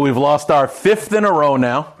 So we've lost our 5th in a row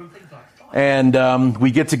now. And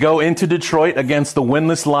we get to go into Detroit against the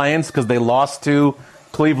winless Lions because they lost to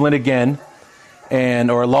Cleveland again.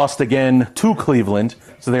 Or lost again to Cleveland.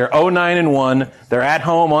 So they're 0-9-1. They're at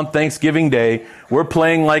home on Thanksgiving Day. We're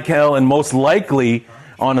playing like hell and most likely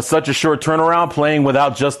on such a short turnaround playing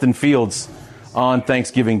without Justin Fields on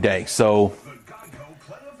Thanksgiving Day. So,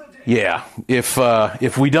 yeah, if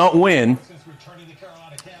we don't win,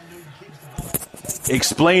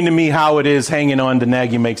 explain to me how it is hanging on to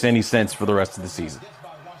Nagy makes any sense for the rest of the season.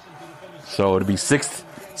 So it'll be six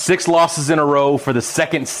losses in a row for the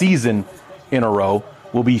second season in a row.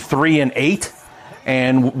 We'll be 3-8.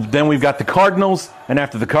 And then we've got the Cardinals, and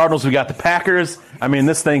after the Cardinals, we got the Packers. I mean,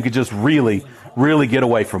 this thing could just really, really get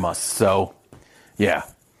away from us. So, yeah.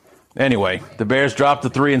 Anyway, the Bears dropped to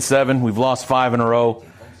 3-7. We've lost 5 in a row.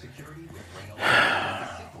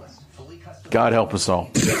 God help us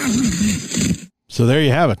all. So there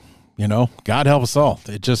you have it. God help us all.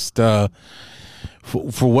 It just, for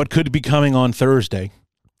what could be coming on Thursday,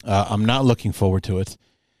 I'm not looking forward to it.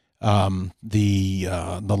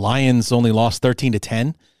 The Lions only lost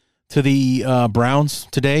 13-10 to the Browns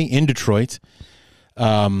today in Detroit.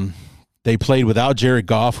 They played without Jared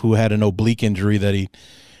Goff, who had an oblique injury that he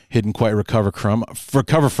didn't quite recover from.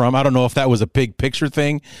 I don't know if that was a big picture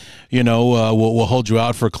thing. We'll hold you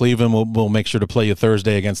out for Cleveland. We'll make sure to play you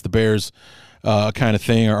Thursday against the Bears, kind of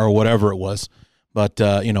thing, or whatever it was. But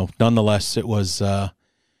nonetheless, it was.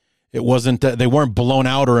 It wasn't. They weren't blown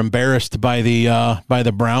out or embarrassed by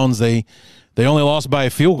the Browns. They only lost by a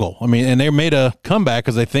field goal. I mean, and they made a comeback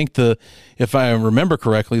because I think if I remember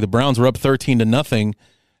correctly, the Browns were up 13-0,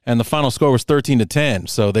 and the final score was 13-10.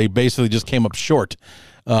 So they basically just came up short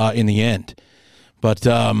in the end. But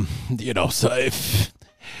so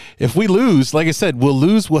if we lose, like I said, we'll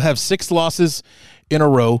lose. We'll have 6 losses in a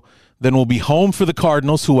row. Then we'll be home for the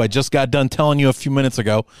Cardinals, who I just got done telling you a few minutes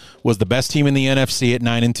ago was the best team in the NFC at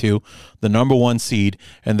 9-2, the number 1 seed.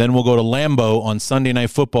 And then we'll go to Lambeau on Sunday Night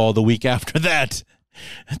Football the week after that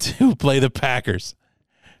to play the Packers.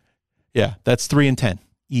 Yeah, that's 3-10,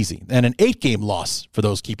 easy. And an 8-game loss for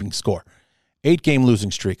those keeping score. 8-game losing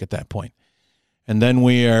streak at that point. And then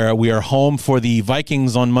we are home for the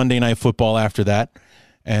Vikings on Monday Night Football after that.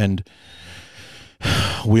 And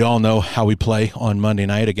we all know how we play on Monday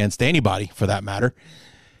night against anybody, for that matter.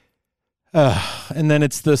 And then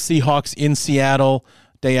it's the Seahawks in Seattle,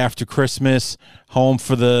 day after Christmas, home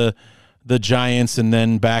for the Giants, and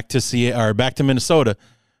then back to Minnesota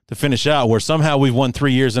to finish out, where somehow we've won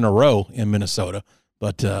 3 years in a row in Minnesota.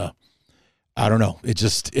 But I don't know.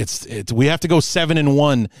 We have to go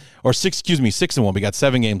 7-1 or 6-1. We got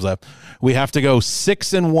 7 games left. We have to go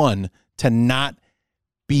 6-1 to not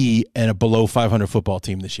be a below 500 football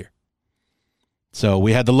team this year. So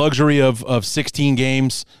we had the luxury of 16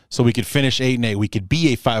 games, so we could finish 8-8. We could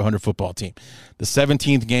be a 500 football team. The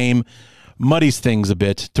 17th game muddies things a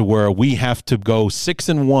bit to where we have to go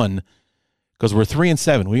 6-1 because we're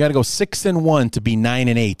 3-7. We got to go 6-1 to be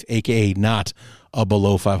 9-8, aka not a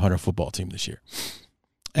below 500 football team this year.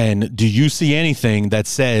 And do you see anything that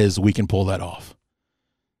says we can pull that off?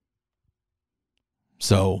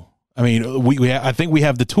 So, I mean, I think we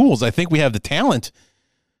have the tools. I think we have the talent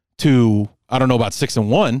to, I don't know about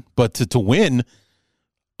 6-1, but to win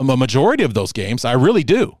a majority of those games. I really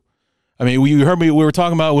do. I mean, we were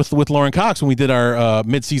talking about with Lauren Cox when we did our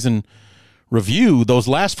midseason review. Those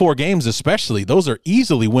last 4 games, especially, those are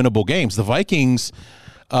easily winnable games. The Vikings,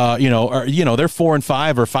 they're 4-5 or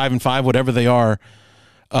 5-5, whatever they are.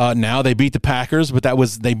 Now they beat the Packers, but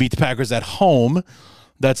they beat the Packers at home.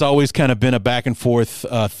 That's always kind of been a back and forth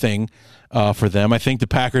thing for them. I think the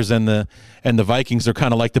Packers and the Vikings are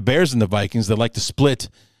kind of like the Bears and the Vikings. They like to split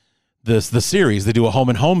the series. They do a home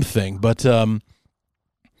and home thing. But Matt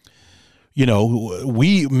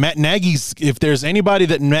Nagy's, if there's anybody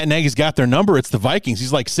that Matt Nagy's got their number, it's the Vikings.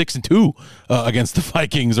 He's like 6-2 against the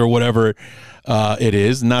Vikings or whatever it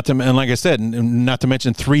is. And like I said, not to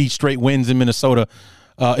mention 3 straight wins in Minnesota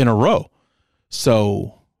in a row.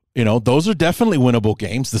 So, those are definitely winnable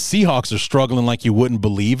games. The Seahawks are struggling like you wouldn't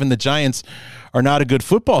believe, and the Giants are not a good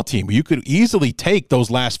football team. You could easily take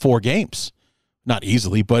those last 4 games. Not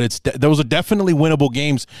easily, but those are definitely winnable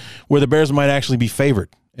games where the Bears might actually be favored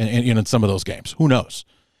in some of those games. Who knows?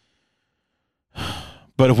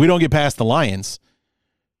 But if we don't get past the Lions,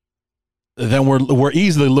 then we're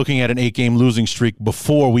easily looking at an 8-game losing streak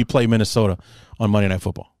before we play Minnesota on Monday Night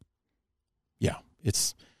Football. Yeah,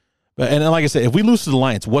 and like I said, if we lose to the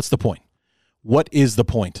Lions, what's the point? What is the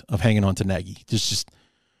point of hanging on to Nagy?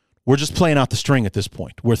 We're just playing out the string at this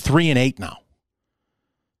point. We're 3-8 now.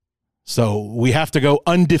 So we have to go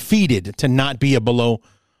undefeated to not be a below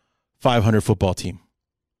 500 football team.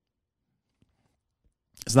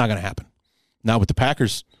 It's not going to happen. Not with the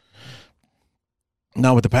Packers.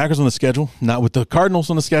 Not with the Packers on the schedule. Not with the Cardinals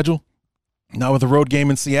on the schedule. Not with the road game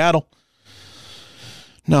in Seattle.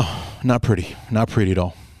 No, not pretty. Not pretty at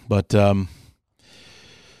all. But Kendall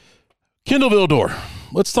Vildor,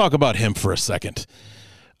 let's talk about him for a second.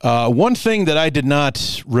 One thing that I did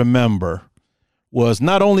not remember was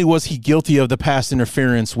not only was he guilty of the pass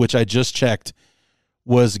interference, which I just checked,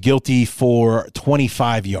 was guilty for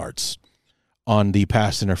 25 yards on the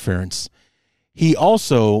pass interference. He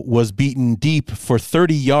also was beaten deep for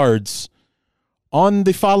 30 yards on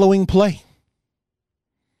the following play.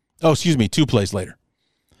 Oh, 2 plays later.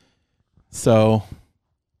 So,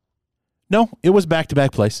 no, it was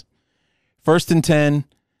back-to-back plays. 1st and 10,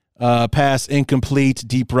 pass incomplete,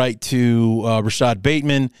 deep right to Rashad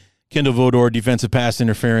Bateman. Kendall Vildor, defensive pass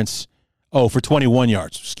interference. Oh, for 21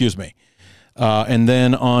 yards, and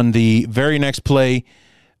then on the very next play,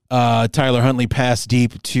 Tyler Huntley passed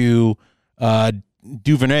deep to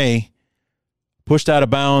Duvernay, pushed out of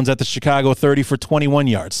bounds at the Chicago 30 for 21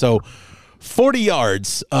 yards. So 40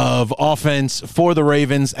 yards of offense for the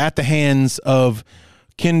Ravens at the hands of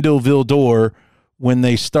Kindle Vildor when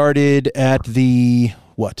they started at the,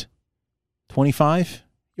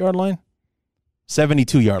 25-yard line?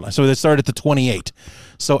 72-yard line. So they started at the 28.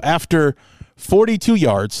 So after 42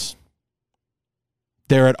 yards,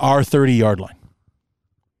 they're at our 30-yard line.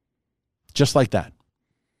 Just like that.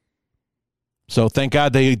 So thank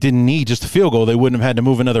God they didn't need just a field goal. They wouldn't have had to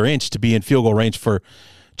move another inch to be in field goal range for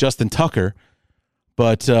Justin Tucker.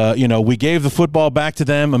 But, we gave the football back to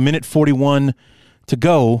them, 1:41 to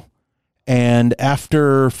go. And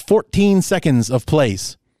after 14 seconds of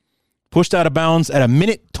plays, pushed out of bounds at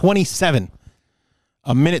 1:27.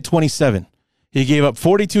 1:27. He gave up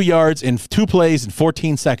 42 yards in 2 plays in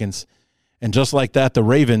 14 seconds. And just like that, the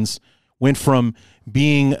Ravens went from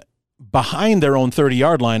being behind their own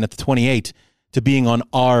 30-yard line at the 28 to being on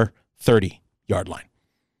our 30-yard line.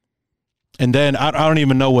 And then I don't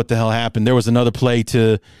even know what the hell happened. There was another play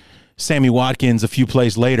to Sammy Watkins a few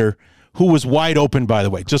plays later, who was wide open, by the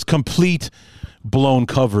way. Just complete blown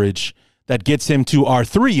coverage that gets him to our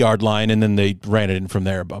 3-yard line, and then they ran it in from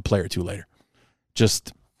there a play or two later.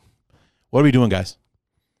 Just, what are we doing, guys?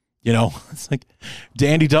 It's like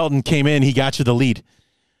Andy Dalton came in, he got you the lead.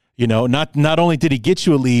 Not only did he get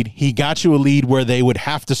you a lead, he got you a lead where they would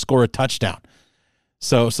have to score a touchdown.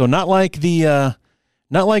 So not like the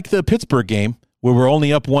Pittsburgh game where we're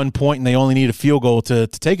only up 1 point and they only need a field goal to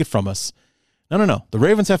take it from us. No. The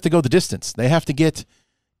Ravens have to go the distance. They have to get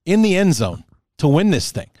in the end zone to win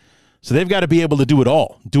this thing. So they've got to be able to do it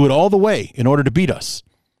all the way in order to beat us.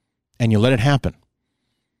 And you let it happen.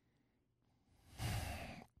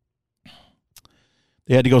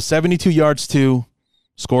 They had to go 72 yards to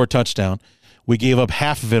score a touchdown. We gave up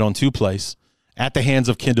half of it on 2 plays at the hands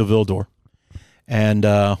of Kindle Vildor. And,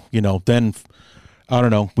 then, I don't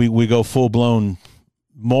know, we go full-blown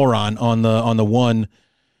moron on the one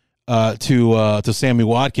to Sammy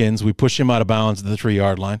Watkins. We push him out of bounds at the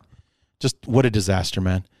 3-yard line. Just what a disaster,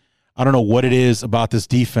 man. I don't know what it is about this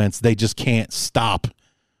defense. They just can't stop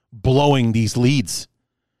blowing these leads.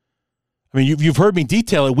 I mean, you've heard me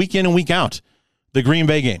detail it week in and week out. The Green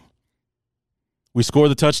Bay game. We score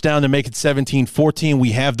the touchdown to make it 17-14.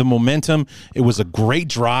 We have the momentum. It was a great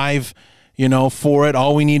drive, for it.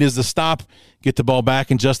 All we need is to stop, get the ball back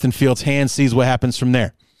in Justin Fields' hands, sees what happens from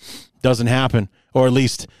there. Doesn't happen. Or at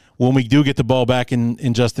least when we do get the ball back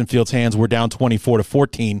in Justin Fields' hands, we're down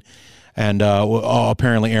 24-14. And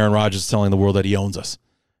apparently Aaron Rodgers is telling the world that he owns us.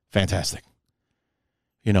 Fantastic.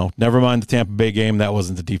 Never mind the Tampa Bay game. That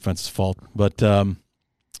wasn't the defense's fault. But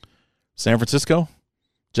San Francisco,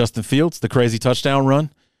 Justin Fields, the crazy touchdown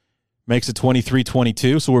run, makes it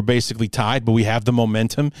 23-22. So we're basically tied, but we have the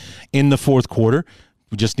momentum in the fourth quarter.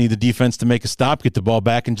 We just need the defense to make a stop, get the ball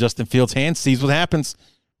back in Justin Fields' hands, sees what happens.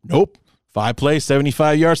 Nope. 5 plays,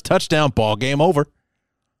 75 yards, touchdown, ball game over.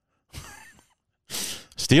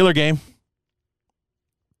 Steeler game.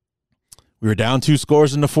 We were down 2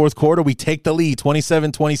 scores in the fourth quarter. We take the lead,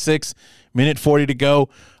 27-26, 1:40 to go.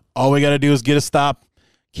 All we got to do is get a stop,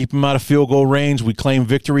 keep them out of field goal range. We claim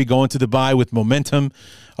victory going to the bye with momentum,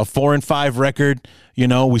 a 4-5 record.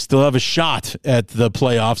 We still have a shot at the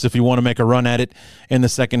playoffs if you want to make a run at it in the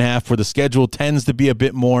second half, where the schedule tends to be a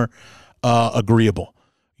bit more agreeable.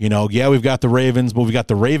 We've got the Ravens, but we've got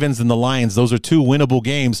the Ravens and the Lions. Those are 2 winnable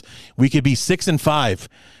games. We could be 6-5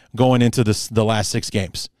 going into the last 6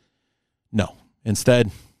 games. No. Instead,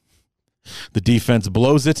 the defense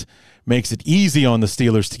blows it, makes it easy on the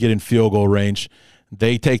Steelers to get in field goal range.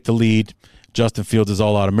 They take the lead. Justin Fields is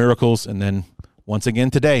all out of miracles. And then, once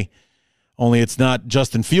again today, only it's not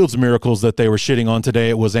Justin Fields' miracles that they were shitting on today.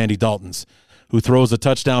 It was Andy Dalton's, who throws a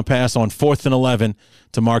touchdown pass on 4th and 11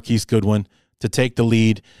 to Marquise Goodwin to take the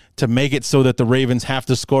lead, to make it so that the Ravens have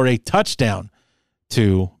to score a touchdown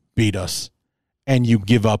to beat us, and you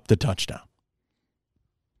give up the touchdown.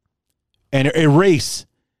 And erase,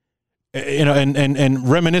 and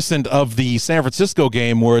reminiscent of the San Francisco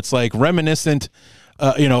game, where it's like reminiscent,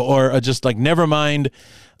 or just like never mind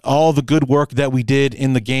all the good work that we did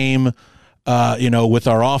in the game, with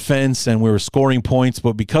our offense, and we were scoring points,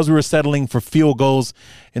 but because we were settling for field goals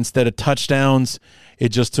instead of touchdowns, it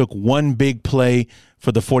just took one big play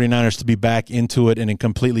for the 49ers to be back into it, and it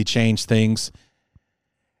completely changed things.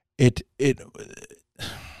 The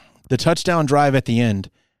touchdown drive at the end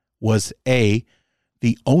was A,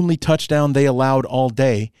 the only touchdown they allowed all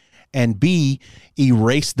day, and B,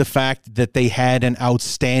 erased the fact that they had an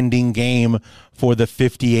outstanding game for the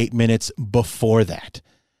 58 minutes before that.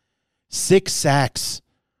 6 sacks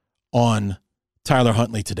on Tyler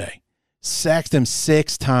Huntley today. Sacked him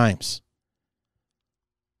 6 times.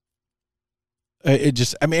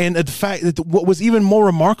 And the fact that what was even more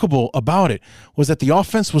remarkable about it was that the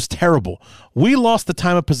offense was terrible. We lost the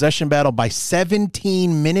time of possession battle by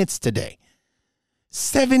 17 minutes today.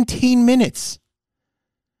 17 minutes.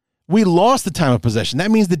 We lost the time of possession.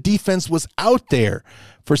 That means the defense was out there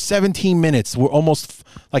for 17 minutes. We're almost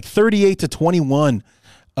like 38 to 21.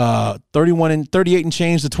 38 and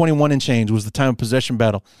change to 21 and change was the time of possession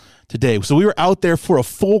battle today. So we were out there for a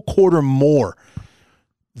full quarter more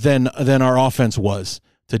than our offense was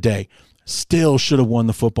today. Still should have won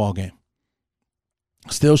the football game.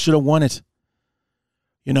 Still should have won it.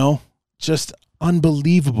 Just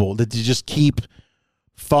unbelievable that you just keep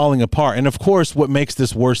falling apart. And of course, what makes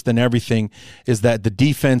this worse than everything is that the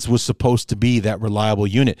defense was supposed to be that reliable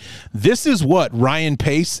unit. This is what Ryan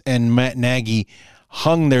Pace and Matt Nagy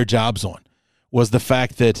hung their jobs on, was the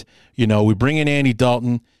fact that, we bring in Andy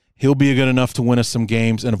Dalton, he'll be good enough to win us some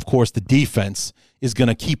games, and of course the defense is going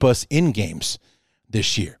to keep us in games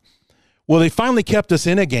this year. Well, they finally kept us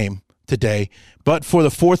in a game today, but for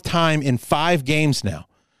the fourth time in 5 games now.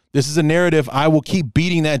 This is a narrative I will keep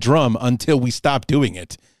beating that drum until we stop doing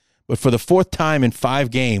it. But for the fourth time in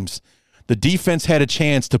 5 games, the defense had a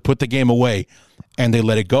chance to put the game away, and they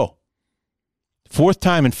let it go. Fourth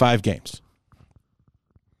time in 5 games.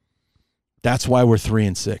 That's why we're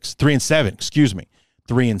 3-6. 3-7, excuse me.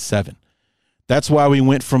 3-7. That's why we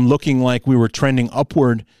went from looking like we were trending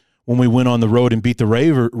upward when we went on the road and beat the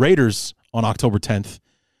Raiders on October 10th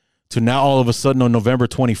to now all of a sudden on November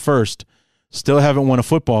 21st, still haven't won a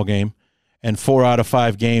football game, and 4 out of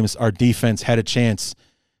 5 games our defense had a chance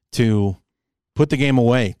to put the game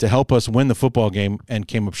away, to help us win the football game, and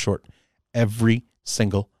came up short every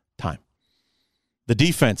single time. The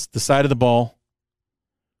defense, the side of the ball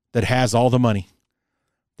that has all the money,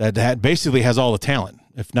 that basically has all the talent,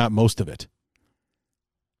 if not most of it,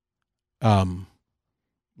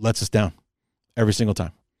 lets us down every single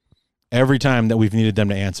time. Every time that we've needed them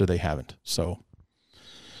to answer, they haven't. So,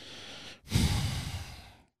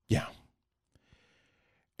 yeah.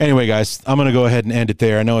 Anyway, guys, I'm going to go ahead and end it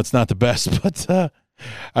there. I know it's not the best, but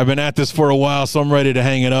I've been at this for a while, so I'm ready to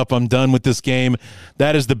hang it up. I'm done with this game.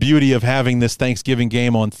 That is the beauty of having this Thanksgiving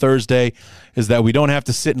game on Thursday, is that we don't have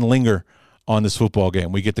to sit and linger on this football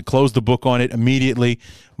game. We get to close the book on it immediately,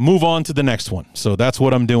 move on to the next one. So that's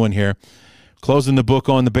what I'm doing here. Closing the book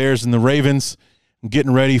on the Bears and the Ravens,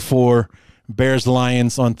 getting ready for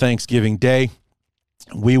Bears-Lions on Thanksgiving Day.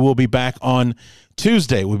 We will be back on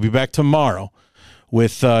Tuesday. We'll be back tomorrow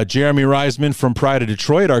with Jeremy Reisman from Pride of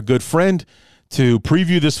Detroit, our good friend, to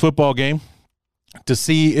preview this football game, to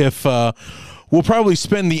see if we'll probably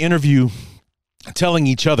spend the interview telling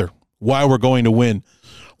each other why we're going to win,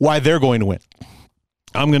 why they're going to win.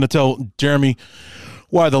 I'm going to tell Jeremy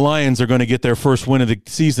why the Lions are going to get their first win of the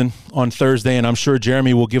season on Thursday, and I'm sure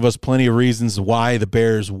Jeremy will give us plenty of reasons why the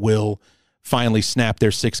Bears will finally snap their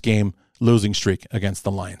 6-game losing streak against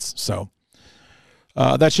the Lions. So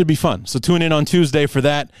that should be fun. So tune in on Tuesday for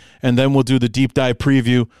that, and then we'll do the deep dive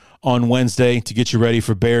preview on Wednesday to get you ready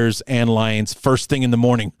for Bears and Lions first thing in the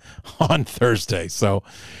morning on Thursday. So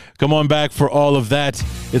come on back for all of that.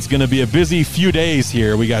 It's going to be a busy few days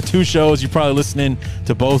here. We got 2 shows. You're probably listening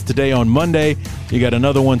to both today on Monday. You got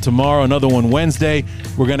another one tomorrow, another one Wednesday.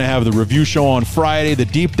 We're going to have the review show on Friday, the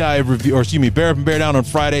deep dive review, or excuse me, Bear Up and Bear Down on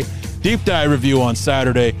Friday, deep dive review on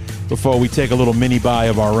Saturday before we take a little mini bye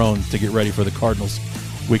of our own to get ready for the Cardinals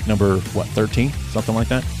week number, 13? Something like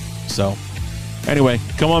that. So anyway,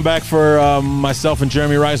 come on back for myself and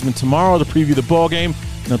Jeremy Reisman tomorrow to preview the ball game.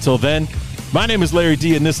 And until then, my name is Larry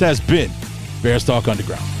D, and this has been Bears Talk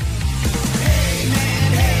Underground. Hey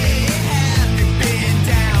man, hey, have you been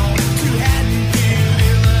down to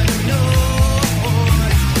Haddonfield,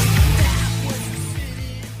 Illinois? That was the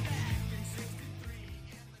city back in '63.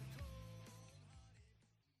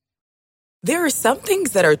 There are some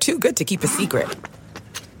things that are too good to keep a secret.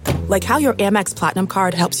 Like how your Amex Platinum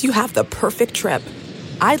card helps you have the perfect trip.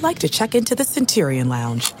 I'd like to check into the Centurion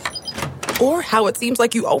Lounge. Or how it seems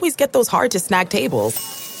like you always get those hard-to-snag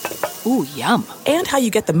tables. Ooh, yum. And how you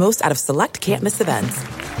get the most out of select can't-miss events.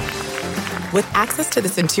 With access to the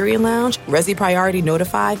Centurion Lounge, Resi Priority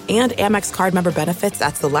Notify, and Amex card member benefits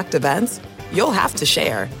at select events, you'll have to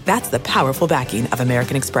share. That's the powerful backing of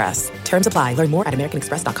American Express. Terms apply. Learn more at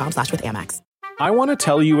americanexpress.com/withAmex. I want to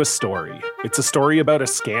tell you a story. It's a story about a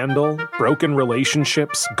scandal, broken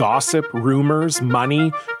relationships, gossip, rumors,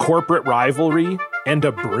 money, corporate rivalry, and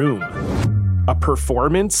a broom. A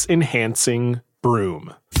performance-enhancing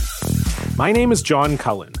broom. My name is John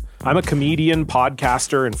Cullen. I'm a comedian,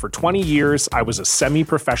 podcaster, and for 20 years, I was a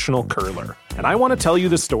semi-professional curler. And I want to tell you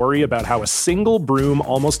the story about how a single broom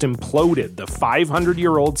almost imploded the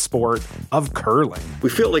 500-year-old sport of curling.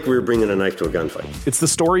 We felt like we were bringing a knife to a gunfight. It's the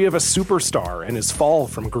story of a superstar and his fall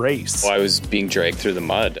from grace. I was being dragged through the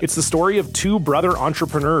mud. It's the story of two brother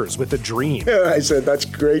entrepreneurs with a dream. I said, that's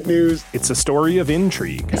great news. It's a story of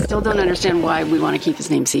intrigue. I still don't understand why we want to keep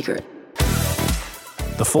his name secret.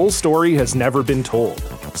 The full story has never been told,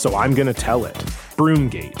 so I'm going to tell it.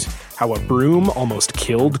 Broomgate, how a broom almost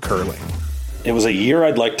killed curling. It was a year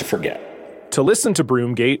I'd like to forget. To listen to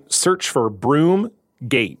Broomgate, search for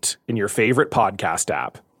Broomgate in your favorite podcast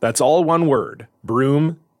app. That's all one word,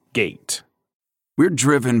 Broomgate. We're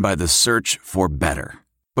driven by the search for better.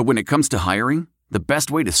 But when it comes to hiring, the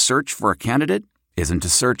best way to search for a candidate isn't to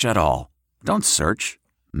search at all. Don't search,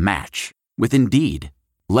 match with Indeed.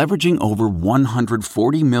 Leveraging over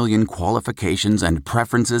 140 million qualifications and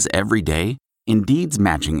preferences every day, Indeed's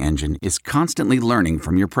matching engine is constantly learning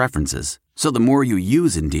from your preferences. So the more you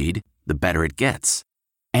use Indeed, the better it gets.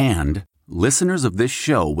 And listeners of this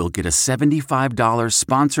show will get a $75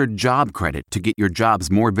 sponsored job credit to get your jobs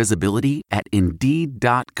more visibility at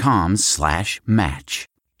Indeed.com/match.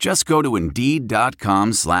 Just go to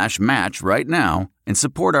Indeed.com/match right now and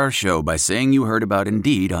support our show by saying you heard about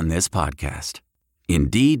Indeed on this podcast.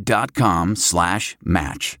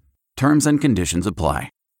 Indeed.com/match. Terms and conditions apply.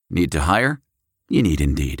 Need to hire? You need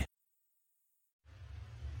Indeed.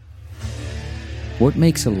 What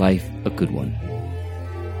makes a life a good one?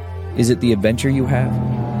 Is it the adventure you have?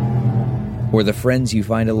 Or the friends you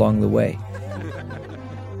find along the way?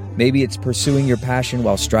 Maybe it's pursuing your passion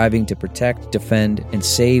while striving to protect, defend, and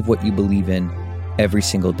save what you believe in every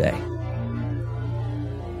single day.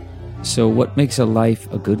 So what makes a life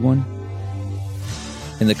a good one?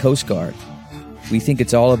 In the Coast Guard, we think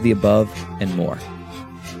it's all of the above and more.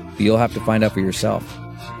 But you'll have to find out for yourself.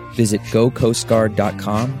 Visit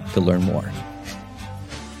gocoastguard.com to learn more.